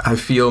search, I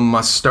feel,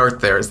 must start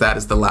there, as that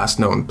is the last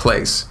known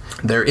place.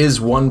 There is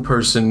one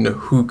person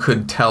who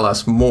could tell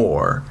us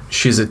more.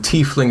 She's a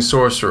tiefling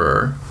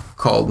sorcerer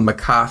called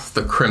Makath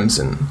the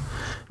Crimson.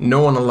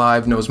 No one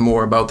alive knows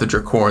more about the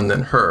Drakhorn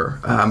than her,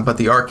 but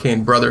the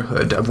Arcane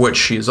Brotherhood, of which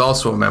she is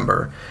also a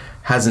member,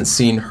 hasn't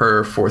seen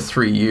her for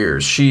 3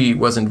 years. She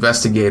was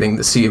investigating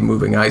the Sea of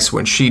Moving Ice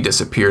when she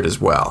disappeared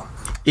as well.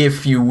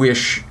 If you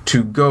wish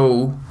to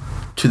go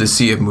to the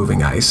Sea of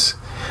Moving Ice,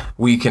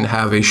 we can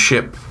have a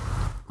ship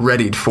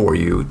readied for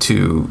you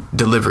to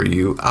deliver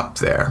you up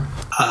there.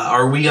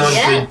 Are we on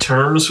good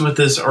terms with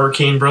this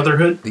Arcane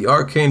Brotherhood? The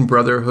Arcane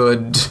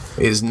Brotherhood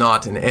is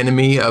not an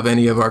enemy of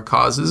any of our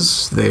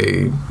causes.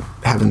 They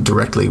haven't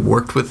directly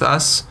worked with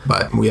us,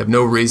 but we have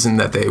no reason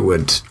that they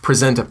would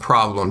present a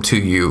problem to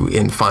you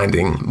in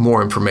finding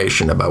more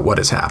information about what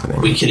is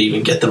happening. We could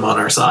even get them on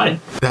our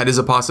side. That is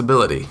a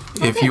possibility.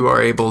 Okay. If you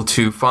are able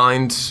to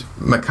find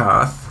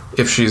Makath,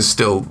 if she's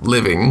still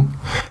living,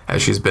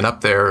 as she's been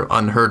up there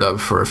unheard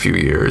of for a few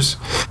years,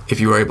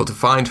 if you are able to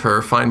find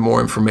her, find more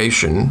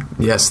information,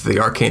 yes, the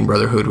Arcane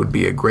Brotherhood would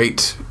be a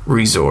great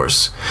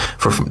resource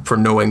for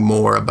knowing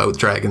more about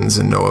dragons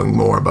and knowing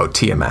more about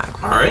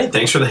Tiamat. All right,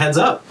 thanks for the heads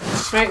up.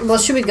 All right, well,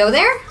 should we go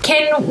there?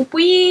 Can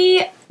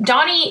we...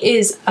 Donnie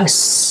is a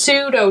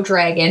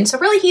pseudo-dragon, so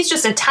really he's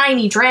just a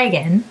tiny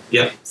dragon.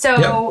 Yep.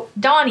 So,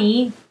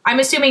 Donnie... I'm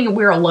assuming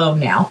we're alone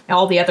now.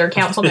 All the other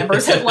council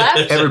members have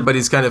left.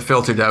 Everybody's kind of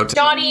filtered out.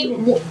 Donnie,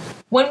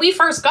 when we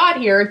first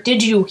got here,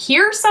 did you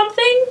hear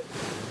something?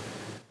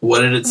 What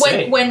did it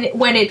say?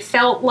 When it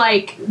felt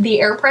like the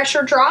air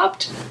pressure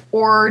dropped?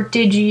 Or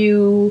did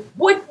you...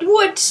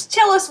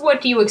 Tell us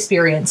what you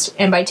experienced.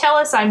 And by tell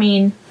us, I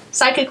mean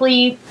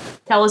psychically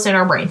tell us in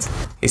our brains.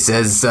 He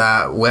says,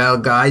 well,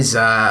 guys,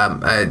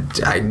 I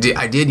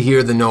did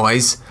hear the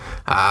noise.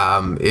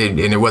 And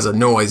it was a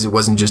noise. It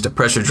wasn't just a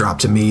pressure drop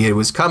to me. It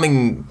was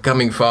coming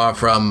far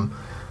from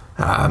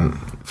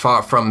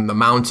the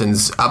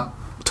mountains up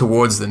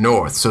towards the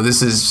north. So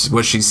this is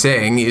what she's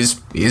saying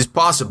is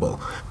possible.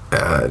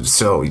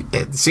 So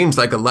it seems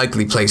like a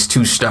likely place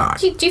to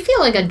start. Do you feel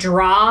like a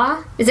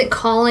draw? Is it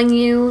calling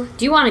you?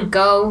 Do you want to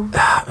go?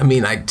 I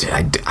mean, I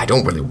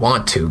don't really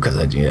want to, because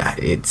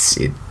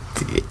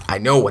I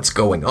know what's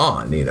going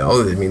on, you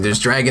know. I mean, there's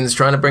dragons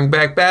trying to bring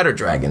back batter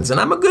dragons, and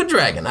I'm a good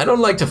dragon. I don't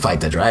like to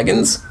fight the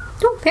dragons.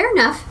 Oh, fair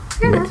enough.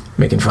 Fair enough.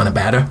 Making fun of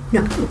batter?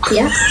 No.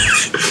 Yeah.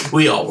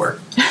 We all were.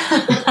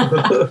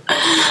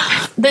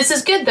 This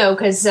is good though,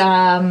 because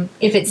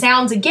if it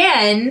sounds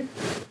again,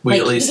 We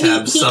like, at least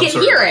have he some can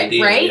sort hear of it,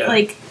 idea, right? yeah.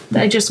 Like,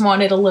 I just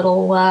wanted a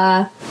little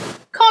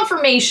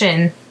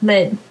confirmation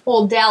that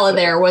old Dalla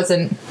there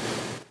wasn't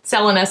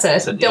selling us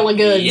a bill of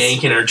goods.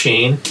 Yanking our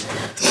chain.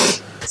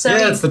 So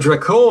Yeah, it's the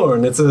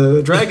Dracorn. It's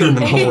a dragon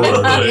horn.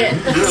 Not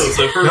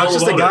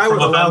just a guy with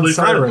a loud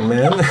siren,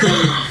 man.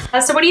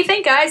 So what do you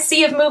think, guys?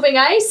 Sea of Moving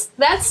Ice?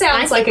 That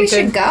sounds I like think a we good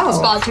should go.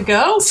 spot to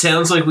go.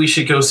 Sounds like we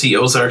should go see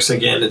Ozarks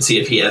again and see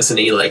if he has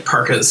any, like,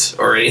 parkas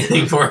or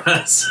anything for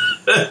us.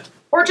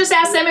 Or just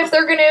ask them if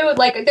they're going to,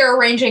 like, they're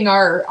arranging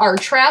our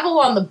travel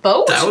on the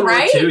boat, That would work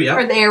right? too, yeah.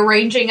 Are they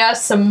arranging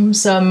us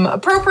some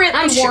appropriately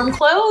I'm sure. warm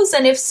clothes?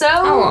 And if so,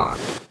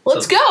 Oh,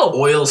 let's go.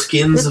 Oil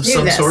skins Let's of do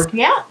some this. sort.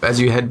 Yeah. As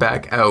you head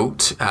back out,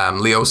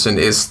 Leosin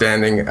is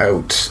standing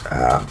out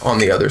on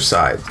the other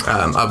side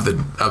of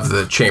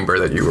the chamber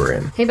that you were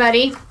in. hey,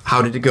 buddy.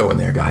 How did it go in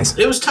there, guys?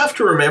 It was tough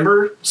to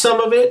remember some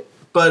of it,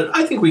 but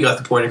I think we got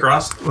the point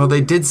across. Well,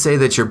 they did say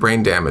that your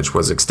brain damage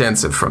was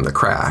extensive from the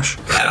crash.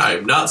 And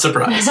I'm not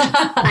surprised.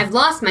 I've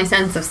lost my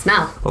sense of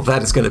smell. Well,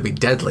 that is going to be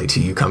deadly to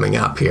you coming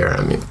up here.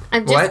 I mean,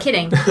 I'm just what?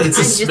 kidding. It's I'm a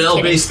just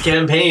smell-based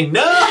campaign.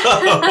 No!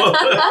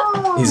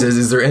 He says,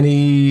 is there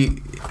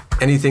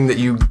anything that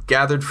you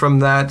gathered from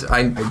that?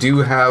 I do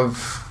have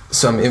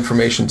some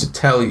information to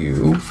tell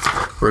you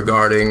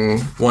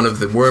regarding one of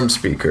the worm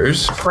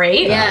speakers.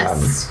 Great.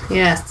 Yes.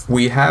 Yes.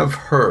 We have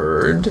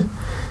heard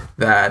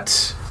that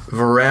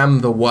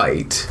Varam the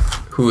White,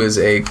 who is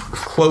a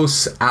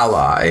close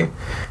ally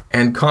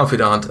and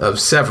confidant of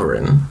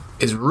Severin,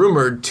 is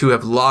rumored to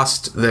have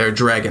lost their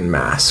dragon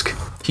mask.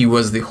 He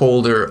was the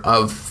holder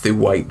of the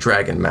white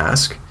dragon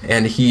mask,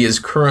 and he is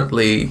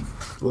currently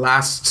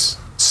last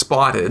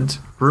spotted,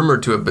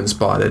 rumored to have been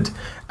spotted,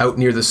 out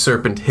near the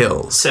Serpent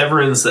Hills.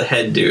 Severin's the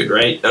head dude,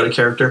 right? Out of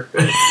character.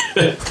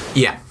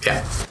 Yeah.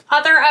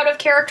 Other out of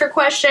character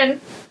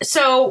question.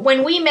 So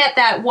when we met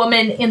that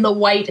woman in the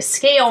white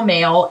scale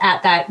mail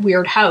at that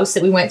weird house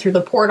that we went through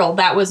the portal,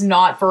 that was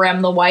not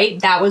Varem the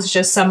White. That was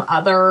just some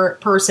other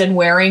person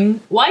wearing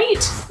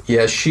white.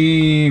 Yeah,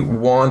 she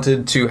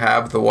wanted to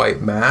have the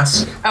white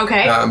mask.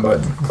 Okay.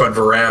 But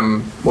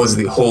Varam was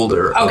the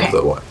holder Okay. of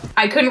the white.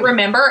 I couldn't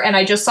remember, and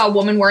I just saw a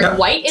woman wearing Yeah,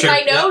 white in sure,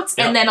 my yeah, notes,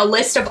 yeah. and then a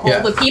list of all Yeah.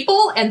 the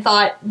people, and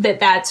thought that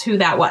that's who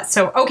that was.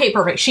 So, okay,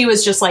 perfect. She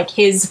was just like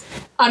his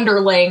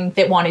underling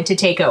that wanted to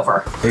take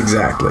over.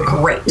 Exactly.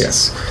 Great.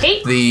 Yes.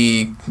 Okay.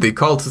 The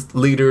cult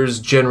leaders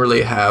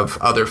generally have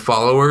other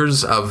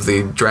followers of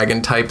the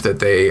dragon type that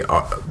they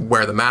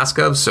wear the mask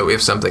of. So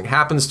if something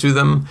happens to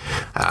them,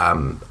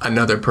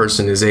 another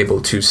person is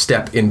able to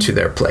step into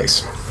their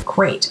place.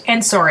 Great.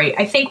 And sorry,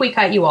 I think we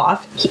cut you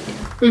off.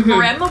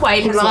 Varem the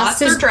White has lost lost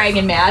his- her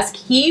dragon mask.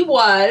 He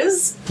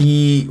was...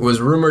 He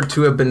was rumored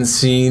to have been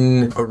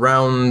seen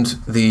around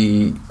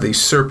the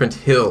Serpent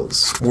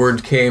Hills.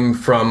 Word came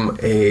from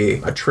a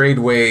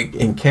tradeway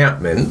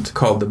encampment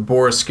called the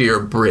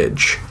Boroskir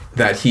Bridge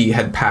that he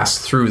had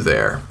passed through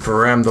there.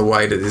 Varam the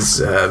White is,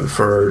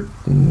 for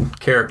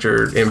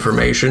character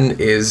information,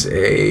 is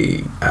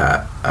a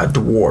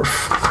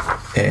dwarf.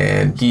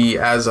 And he,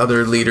 as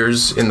other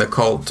leaders in the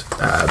cult,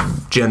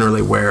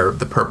 generally wear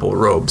the purple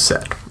robe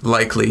set.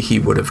 Likely he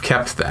would have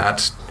kept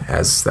that,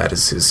 as that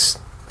is his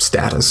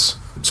status.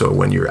 So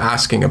when you're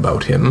asking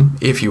about him,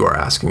 if you are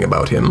asking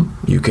about him,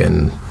 you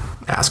can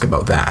ask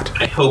about that.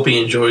 I hope he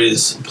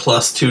enjoys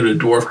 +2 to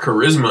dwarf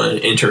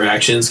charisma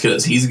interactions,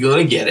 because he's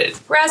gonna get it.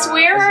 Raz,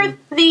 where are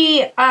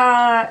the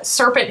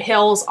Serpent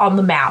Hills on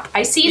the map?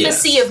 I see the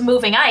Yes. Sea of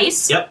Moving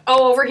Ice. Yep.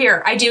 Oh, over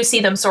here. I do see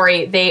them.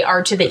 Sorry. They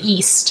are to the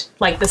east,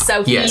 like the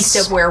southeast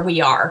Yes. of where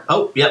we are.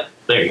 Oh, yep.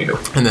 There you go.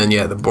 And then,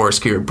 yeah, the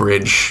Boroskir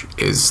Bridge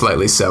is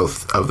slightly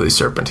south of the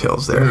Serpent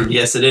Hills there.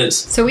 Yes, it is.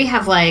 So we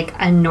have like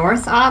a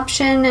north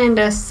option and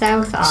a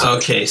south option.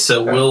 Okay,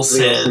 so we'll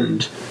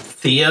send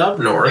Thea up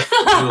north,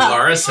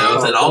 Lara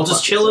south, and I'll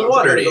just chill in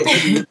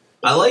Waterdeep.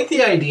 I like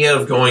the idea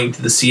of going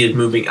to the Sea of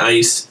Moving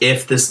Ice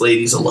if this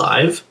lady's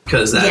alive,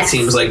 because that Yes.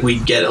 seems like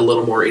we'd get a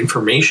little more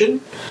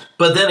information.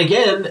 But then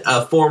again,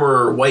 a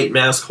former white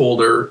mask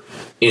holder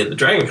in the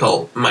Dragon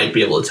Cult might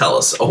be able to tell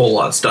us a whole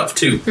lot of stuff,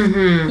 too.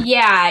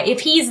 Yeah,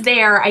 if he's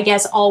there, I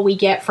guess all we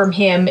get from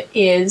him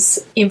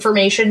is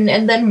information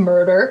and then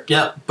murder.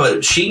 Yeah,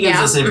 but she gives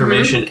Yeah, us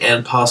information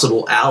and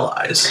possible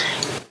allies.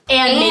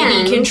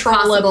 And maybe control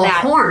of possible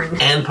that. horn.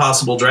 And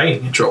possible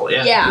dragon control,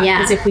 yeah. Yeah, Yeah.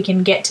 because if we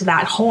can get to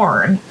that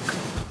horn.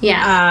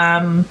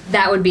 Yeah.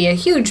 That would be a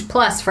huge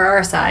plus for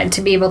our side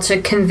to be able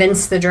to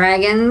convince the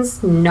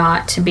dragons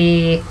not to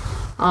be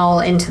all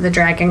into the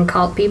dragon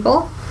cult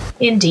people.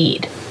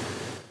 Indeed.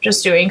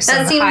 Just doing some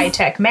That seems-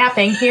 high-tech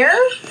mapping here.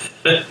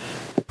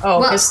 Oh,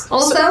 Well, 'cause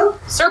also,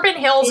 Serpent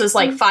Hills is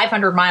like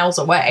 500 miles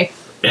away.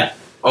 Yeah.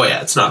 Oh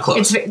yeah, it's not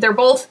close. They're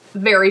both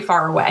very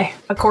far away,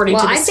 according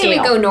to the I say we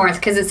go north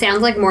because it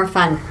sounds like more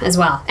fun as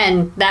well.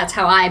 And that's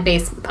how I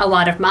base a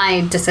lot of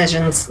my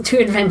decisions to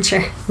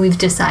adventure. We've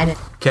decided.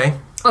 Okay.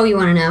 Oh, you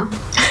want to know?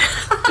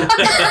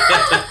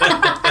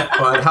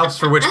 Well, it helps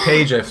for which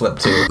page I flip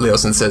to.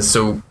 Leosin says,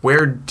 so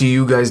where do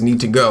you guys need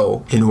to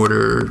go in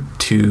order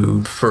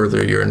to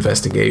further your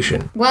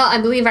investigation? Well, I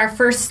believe our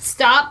first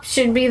stop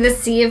should be the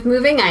Sea of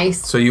Moving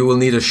Ice. So you will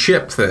need a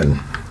ship then.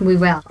 We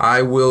will.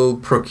 I will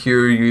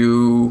procure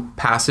you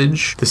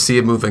passage. The Sea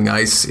of Moving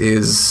Ice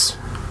is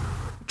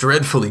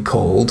dreadfully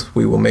cold.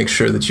 We will make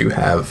sure that you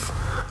have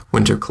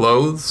winter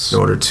clothes in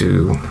order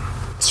to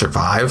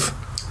survive.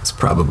 It's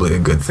probably a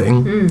good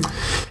thing.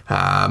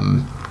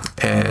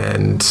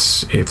 And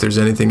if there's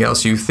anything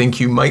else you think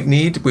you might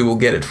need, we will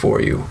get it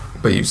for you.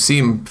 But you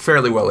seem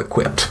fairly well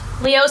equipped.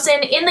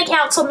 Leosin, in the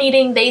council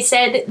meeting, they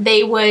said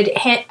they would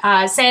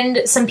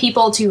send some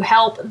people to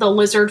help the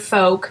lizard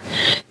folk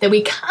that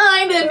we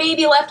kind of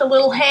maybe left a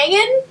little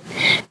hanging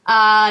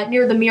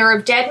near the Mirror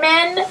of Dead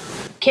Men.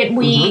 Can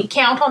we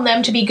count on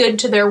them to be good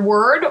to their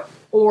word,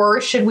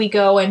 or should we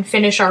go and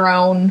finish our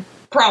own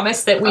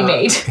promise that we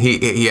made?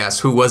 He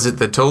asked, who was it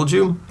that told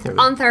you?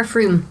 Ontharr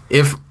Froom.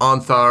 If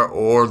Ontharr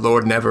or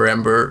Lord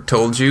Neverember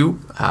told you,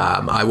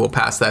 I will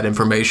pass that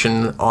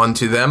information on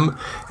to them,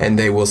 and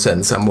they will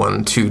send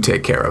someone to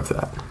take care of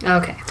that.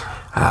 Okay.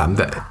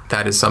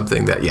 That is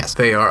something that, yes,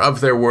 they are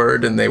of their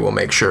word, and they will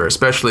make sure,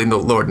 especially the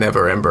Lord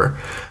Neverember,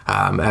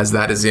 as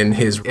that is in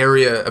his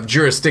area of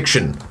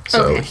jurisdiction.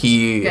 So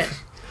okay. Good.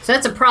 So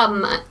that's a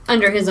problem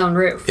under his own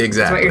roof. Exactly.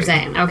 That's what you're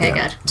saying. Okay,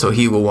 good. So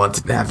he will want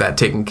to have that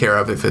taken care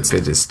of if it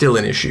is still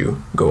an issue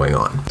going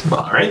on. Well,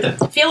 all right then.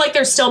 I feel like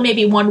there's still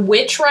maybe one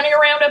witch running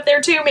around up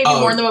there too. Maybe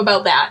warn them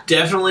about that.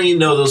 Definitely,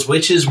 no, those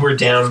witches were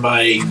down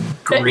by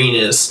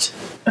Greenest.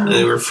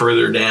 They were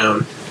further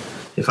down.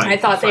 I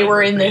thought they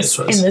were in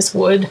this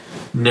wood.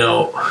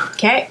 No.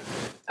 Okay.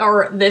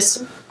 Or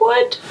this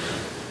wood?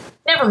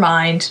 Never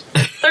mind.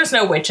 There's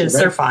no witches.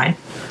 They're fine.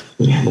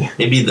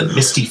 Maybe the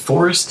Misty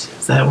Forest?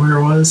 Is that where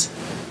it was?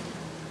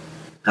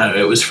 I don't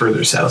know, it was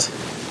further south.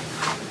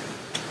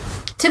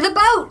 To the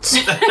boat!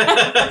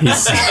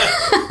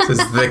 Says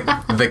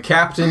the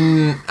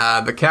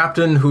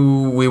captain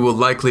who we will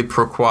likely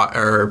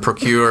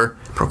procure.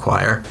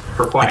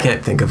 I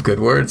can't think of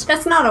good words.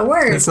 That's not a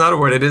word. It's not a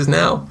word, it is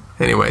now.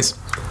 Anyways,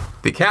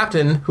 the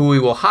captain who we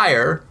will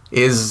hire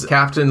is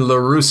Captain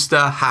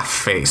Larusta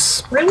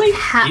Halfface. Really?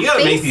 Half-face? You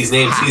gotta make these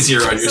names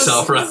easier on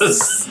yourself,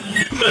 Russ.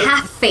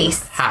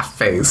 Half-face.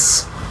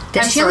 Halfface.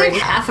 Does she look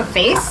half a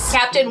face?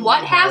 Captain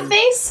what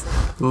half-face?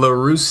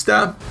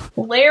 Larusta.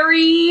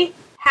 Larry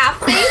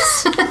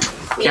half-face?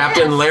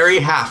 Captain Larry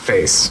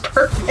Halfface.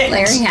 Perfect.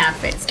 Larry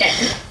Half-face. Okay.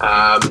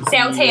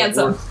 Sounds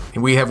handsome.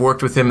 We have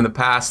worked with him in the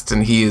past,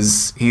 and he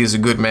is a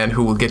good man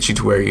who will get you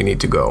to where you need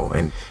to go.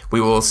 And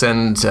we will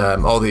send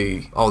all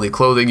the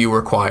clothing you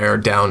require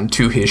down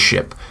to his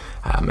ship,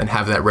 and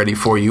have that ready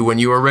for you when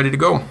you are ready to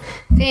go.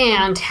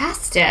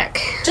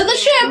 Fantastic. To the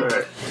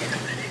ship.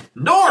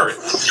 North.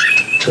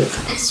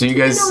 So you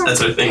guys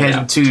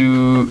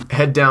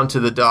head down to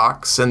the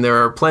docks, and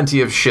there are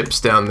plenty of ships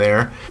down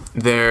there.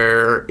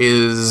 There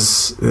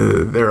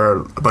are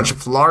a bunch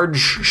of large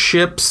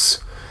ships,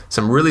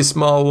 some really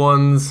small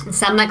ones,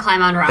 some that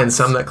climb on rocks, and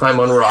some that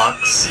climb on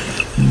rocks.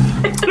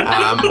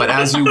 But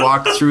as you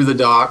walk through the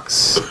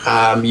docks,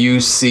 you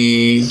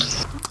see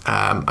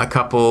a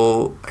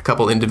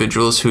couple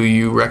individuals who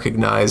you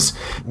recognize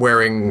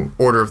wearing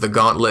Order of the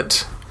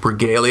Gauntlet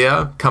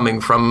regalia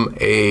coming from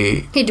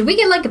a... Hey, do we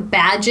get like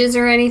badges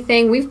or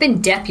anything? We've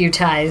been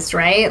deputized,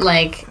 right?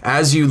 Like,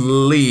 as you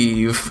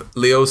leave,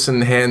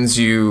 Leosin hands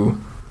you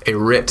a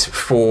writ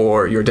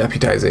for your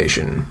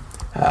deputization.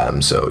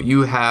 So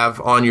you have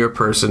on your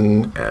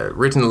person a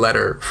written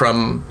letter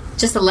from...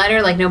 Just a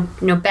letter, like no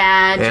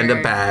badge? And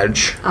a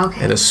badge.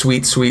 Okay. And a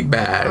sweet, sweet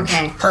badge.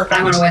 Okay, perfect.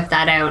 I'm going to whip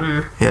that out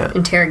and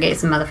interrogate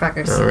some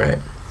motherfuckers. All right.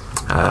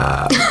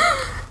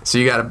 So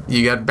you got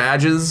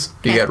badges,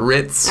 you got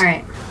writs. All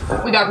right.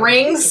 We got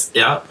rings.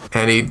 Yeah.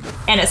 And a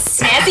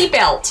snazzy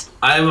belt.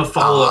 I have a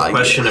follow-up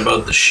question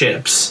about the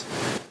ships.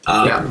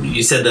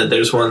 You said that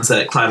there's ones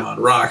that climb on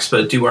rocks,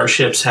 but do our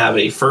ships have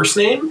a first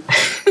name?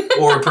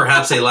 Or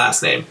perhaps a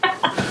last name?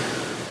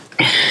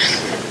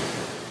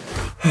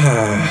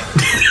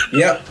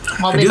 Yep.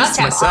 Well, they must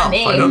have a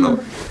name. I don't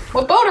know.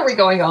 What boat are we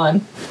going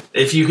on?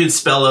 If you could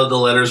spell out the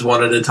letters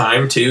one at a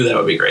time, too, that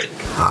would be great.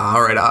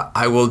 All right,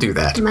 I will do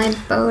that. My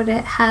boat,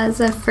 it has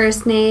a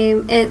first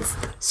name. It's...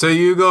 So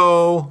you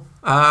go...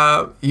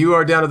 you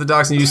are down at the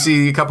docks and you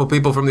see a couple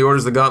people from the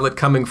Orders of the Gauntlet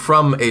coming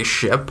from a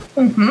ship.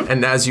 Mm-hmm.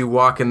 And as you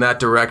walk in that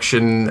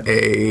direction,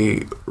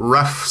 a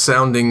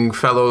rough-sounding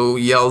fellow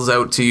yells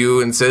out to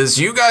you and says,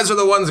 "You guys are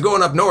the ones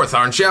going up north,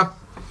 aren't you?"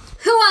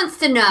 Who wants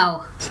to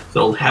know?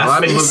 The old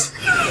half-face.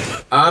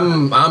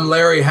 I'm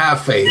Larry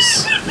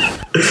Halfface.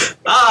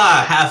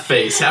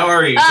 Half-face. How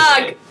are you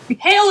today?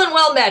 Hail and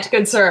well met,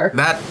 good sir.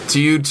 That to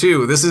you,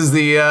 too. This is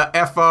the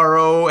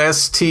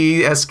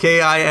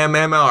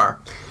FROSTSKIMMR.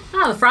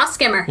 Oh, the frost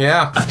skimmer.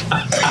 Yeah.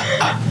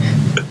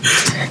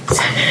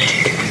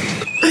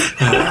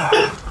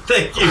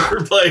 Thank you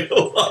for playing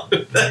along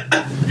with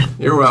that.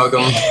 You're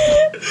welcome.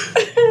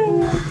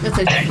 That's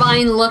a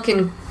fine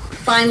looking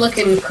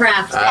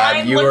craft.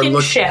 Fine looking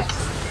ship.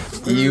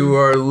 You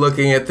are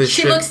looking at this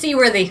She ship. looks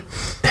seaworthy.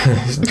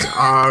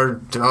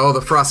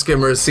 The Frost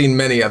Skimmer has seen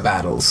many a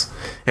battles.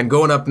 And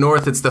going up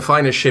north, it's the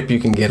finest ship you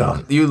can get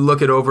on. You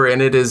look it over,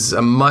 and it is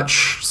a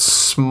much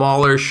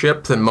smaller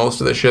ship than most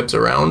of the ships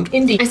around.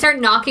 Indeed. I start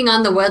knocking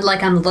on the wood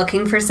like I'm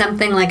looking for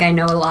something, like I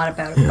know a lot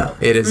about it. Yeah.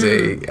 It is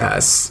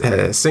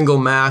a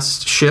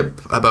single-mast ship,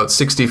 about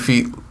 60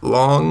 feet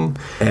long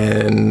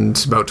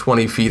and about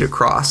 20 feet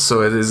across.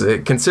 So it is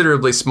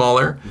considerably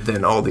smaller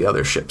than all the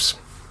other ships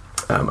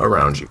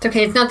around you. It's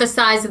okay, it's not the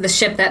size of the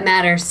ship that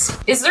matters.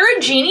 Is there a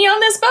genie on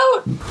this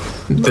boat?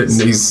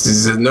 He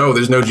says, no,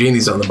 there's no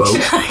genies on the boat.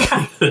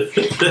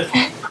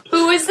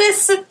 Who is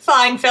this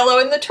fine fellow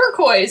in the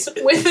turquoise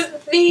with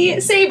the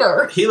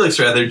saber? He looks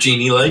rather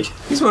genie-like.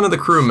 He's one of the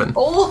crewmen.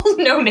 Old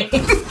no name.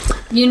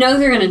 You know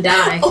they're gonna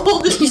die.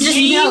 Old You just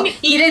know.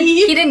 He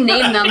didn't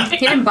name them. He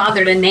didn't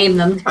bother to name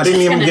them. I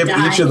didn't even give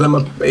die.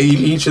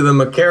 each of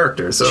them a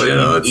character, so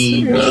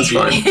it's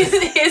fine.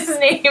 His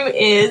name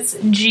is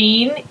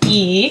Gene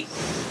E.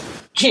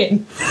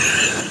 Gin.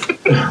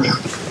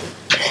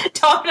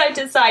 Tom and I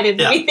decided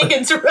that we think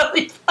it's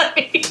really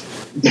funny.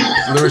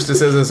 Larista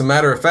says, as a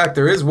matter of fact,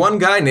 there is one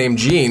guy named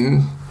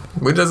Gene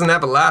who doesn't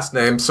have a last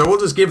name, so we'll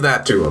just give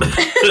that to him.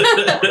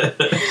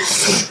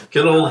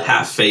 Good old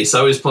half-face,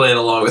 always playing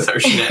along with our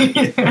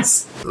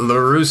shenanigans.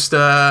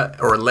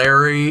 Larusta, or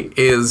Larry,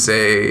 is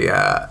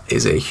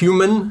a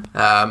human,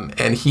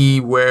 and he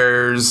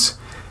wears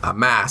a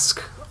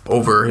mask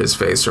over his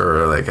face,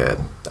 or like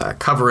a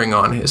covering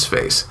on his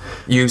face.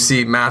 You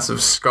see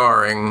massive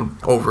scarring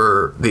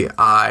over the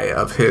eye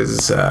of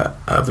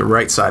the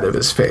right side of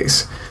his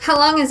face. How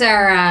long is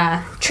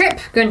our trip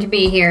going to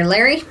be here,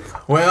 Larry?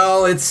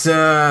 Well, it's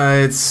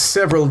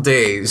several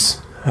days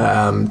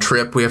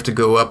trip. We have to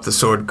go up the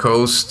Sword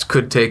Coast.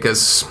 Could take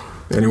us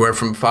anywhere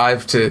from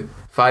 5 to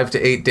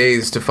 8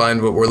 days to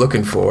find what we're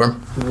looking for.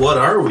 What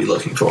are we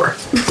looking for?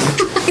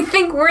 I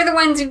think we're the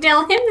ones who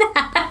tell him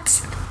that.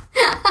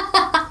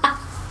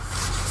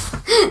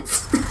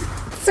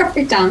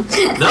 Sorry, Tom.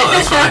 No,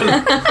 that's fine.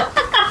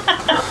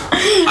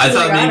 I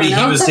thought maybe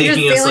he was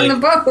taking us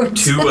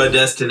to a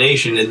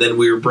destination and then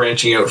we were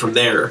branching out from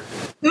there.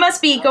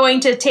 Must be going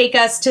to take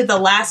us to the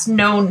last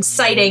known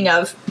sighting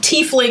of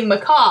Tiefling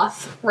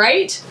Macoth,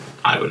 right?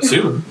 I would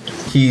assume.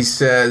 He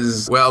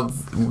says, well,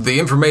 the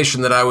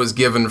information that I was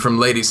given from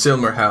Lady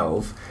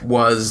Silmerhelve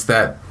was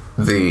that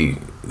the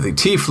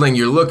tiefling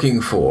you're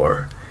looking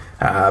for,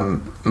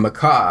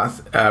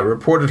 Macoth,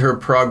 reported her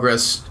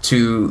progress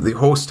to the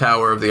host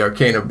tower of the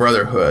Arcana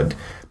Brotherhood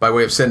by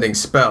way of sending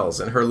spells,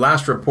 and her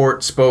last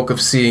report spoke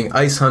of seeing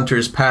ice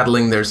hunters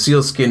paddling their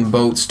sealskin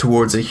boats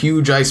towards a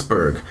huge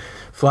iceberg,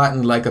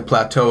 flattened like a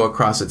plateau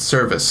across its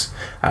surface,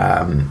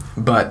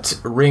 but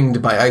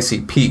ringed by icy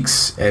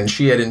peaks, and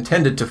she had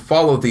intended to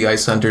follow the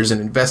ice hunters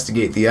and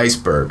investigate the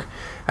iceberg.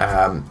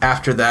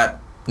 After that,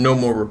 no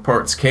more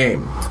reports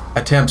came.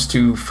 Attempts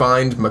to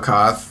find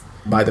Macoth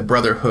by the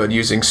Brotherhood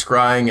using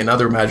scrying and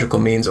other magical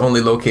means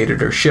only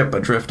located her ship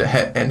adrift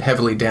and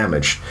heavily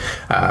damaged.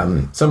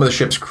 Some of the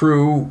ship's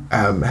crew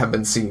have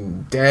been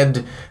seen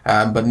dead,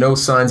 but no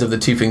signs of the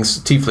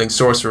tiefling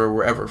sorcerer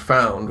were ever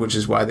found, which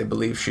is why they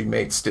believe she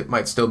might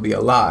still be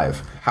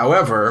alive.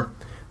 However,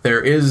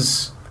 there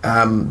is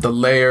the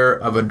lair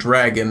of a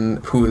dragon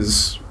who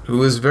is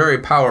very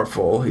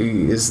powerful.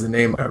 He is the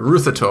name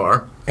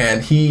Ruthator,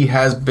 and he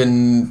has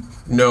been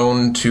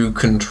known to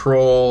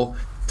control,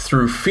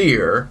 through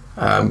fear,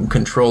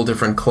 control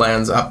different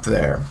clans up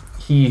there.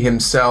 He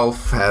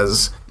himself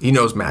he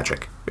knows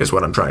magic, is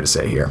what I'm trying to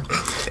say here.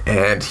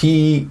 And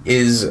he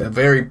is a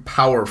very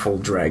powerful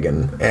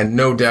dragon, and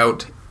no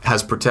doubt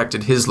has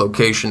protected his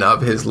location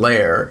of his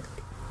lair.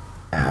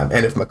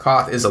 And if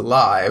Macoth is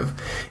alive,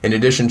 in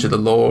addition to the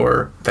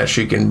lore that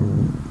she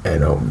can,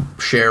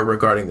 share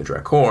regarding the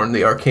Drakhorn,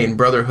 the Arcane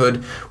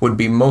Brotherhood would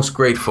be most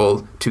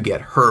grateful to get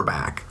her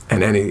back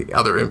and any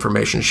other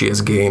information she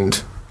has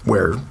gained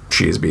where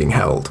she is being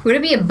held. Would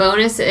it be a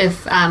bonus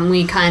if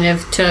we kind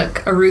of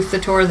took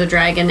Aruthator the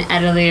dragon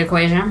out of the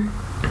equation?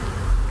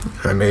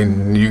 I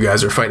mean, you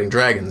guys are fighting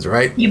dragons,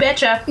 right? You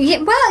betcha.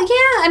 Yeah, well,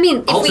 yeah. I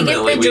mean, if we get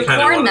Ultimately, the we kinda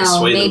Drakhorn, wanna though,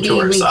 sway them maybe to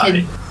our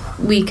side.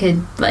 we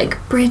could like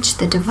bridge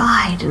the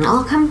divide and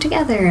all come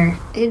together.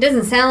 It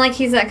doesn't sound like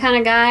he's that kind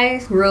of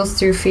guy. Rules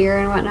through fear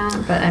and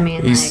whatnot. But I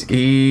mean,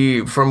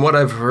 he from what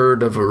I've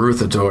heard of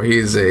Aruthator, he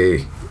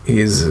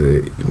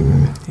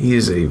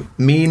is a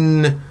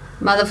mean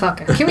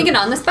motherfucker. Can we get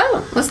on this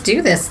boat? Let's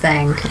do this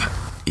thing.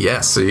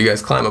 Yes, so you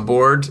guys climb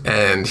aboard,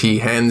 and he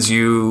hands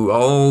you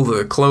all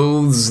the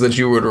clothes that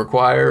you would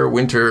require,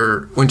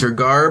 winter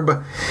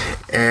garb,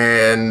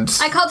 and...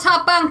 I call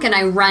top bunk, and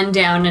I run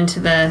down into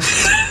the...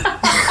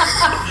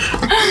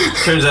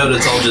 Turns out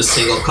it's all just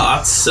single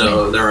cots,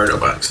 so there are no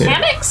bunks.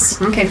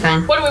 Hammocks? Okay,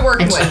 fine. What are we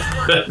working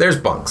with? There's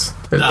bunks.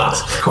 There's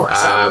bunks. Of course.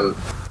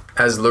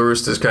 as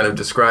Larouste is kind of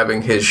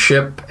describing his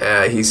ship,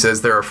 he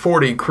says there are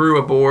 40 crew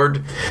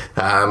aboard.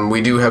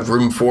 We do have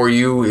room for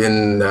you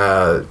in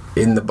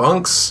the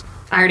bunks.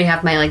 I already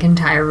have my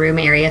entire room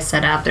area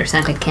set up. They're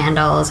scented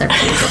candles.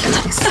 Everything's looking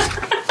nice.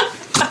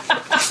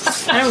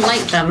 I don't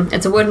light them.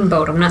 It's a wooden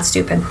boat. I'm not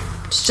stupid.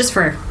 It's just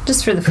for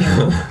the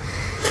feel.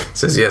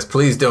 Says, yes,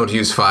 please don't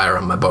use fire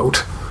on my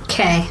boat.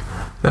 Okay.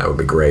 That would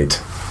be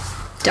great.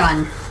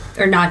 Done.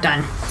 Or not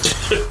done.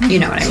 You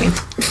know what I mean.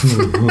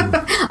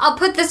 I'll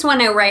put this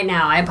one out right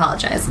now. I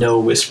apologize. No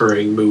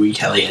whispering muy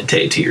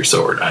caliente to your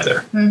sword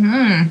either.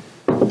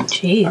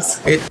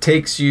 Jeez. It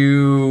takes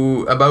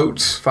you about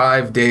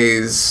 5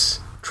 days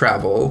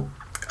travel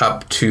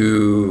up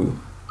to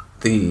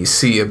the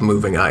Sea of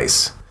Moving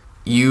Ice.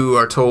 You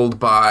are told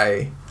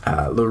by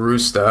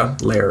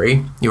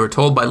Larry. You are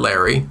told by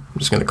Larry. I'm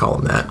just going to call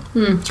him that.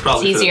 It's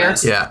probably easier.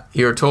 Yeah,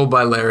 you're told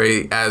by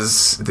Larry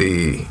as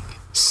the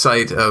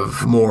site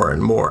of more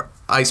and more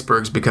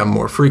icebergs become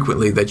more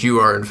frequently that you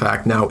are in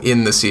fact now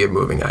in the Sea of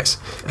Moving Ice,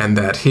 and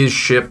that his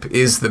ship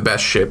is the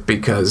best ship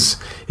because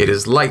it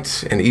is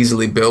light and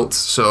easily built,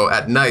 so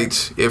at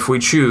night, if we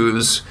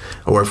choose,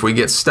 or if we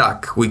get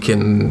stuck, we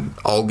can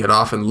all get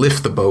off and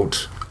lift the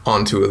boat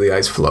onto the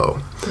ice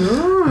floe.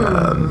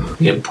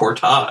 In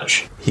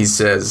portage. He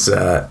says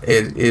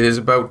it is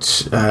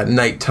about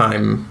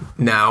nighttime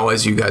now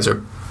as you guys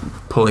are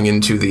pulling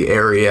into the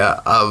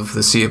area of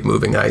the Sea of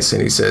Moving Ice,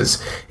 and he says,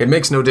 it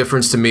makes no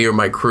difference to me or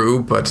my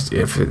crew, but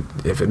if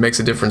it makes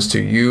a difference to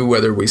you,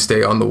 whether we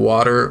stay on the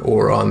water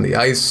or on the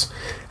ice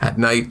at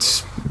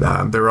night,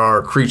 there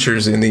are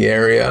creatures in the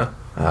area,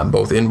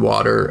 both in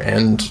water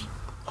and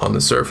on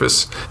the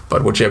surface,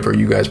 but whichever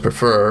you guys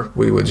prefer,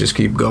 we would just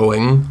keep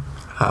going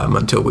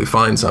until we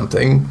find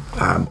something,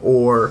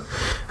 or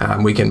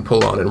we can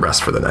pull on and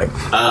rest for the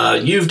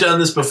night. You've done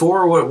this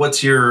before.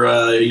 What's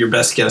your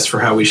best guess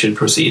for how we should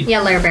proceed? Yeah,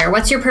 Lair Bear,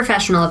 what's your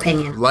professional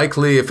opinion?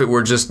 Likely, if it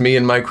were just me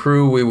and my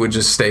crew, we would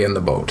just stay in the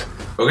boat.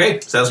 Okay,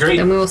 sounds great.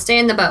 Then we will stay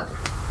in the boat.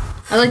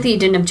 I like that you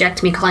didn't object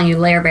to me calling you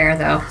Lair Bear,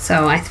 though,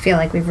 so I feel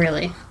like we've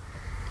really...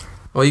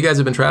 Well, you guys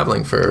have been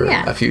traveling for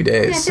a few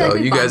days, Yeah, I feel so like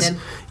we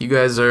you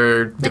guys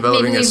are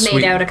developing maybe a we've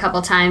sweet... made out a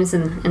couple times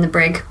in the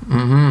brig.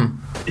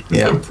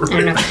 Yeah. I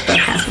don't know if the boat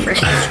has a brig.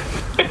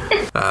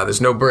 There's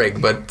no brig,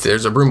 but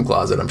there's a broom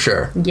closet, I'm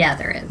sure. Yeah,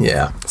 there is.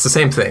 Yeah, it's the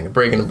same thing, a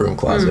brig and a broom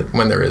closet,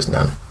 when there is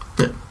none.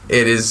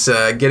 It is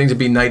getting to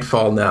be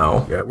nightfall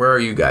now. Where are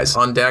you guys?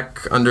 On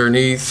deck?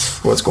 Underneath?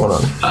 What's going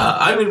on?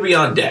 I'm going to be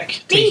on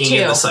deck, taking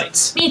in the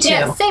sights. Me too.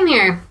 Yeah, same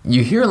here.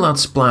 You hear a loud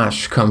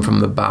splash come from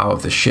the bow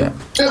of the ship.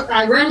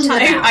 I run to the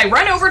bow. I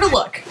run over to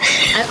look.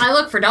 I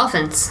look for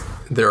dolphins.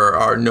 There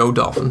are no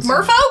dolphins.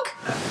 Merfolk?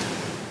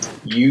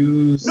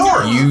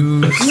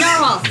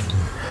 Normal.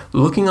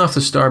 Looking off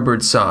the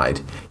starboard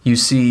side, you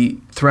see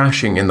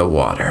thrashing in the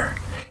water,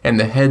 and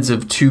the heads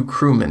of 2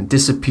 crewmen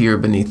disappear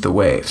beneath the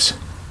waves.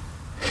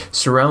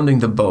 Surrounding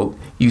the boat,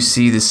 you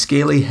see the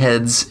scaly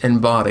heads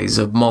and bodies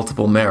of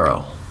multiple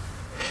marrow.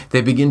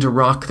 They begin to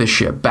rock the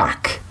ship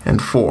back and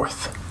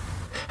forth.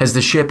 As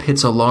the ship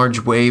hits a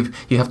large wave,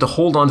 you have to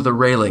hold onto the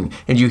railing,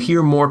 and you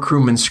hear more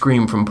crewmen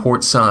scream from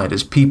port side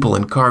as people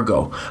and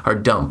cargo are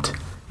dumped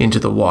into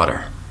the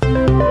water.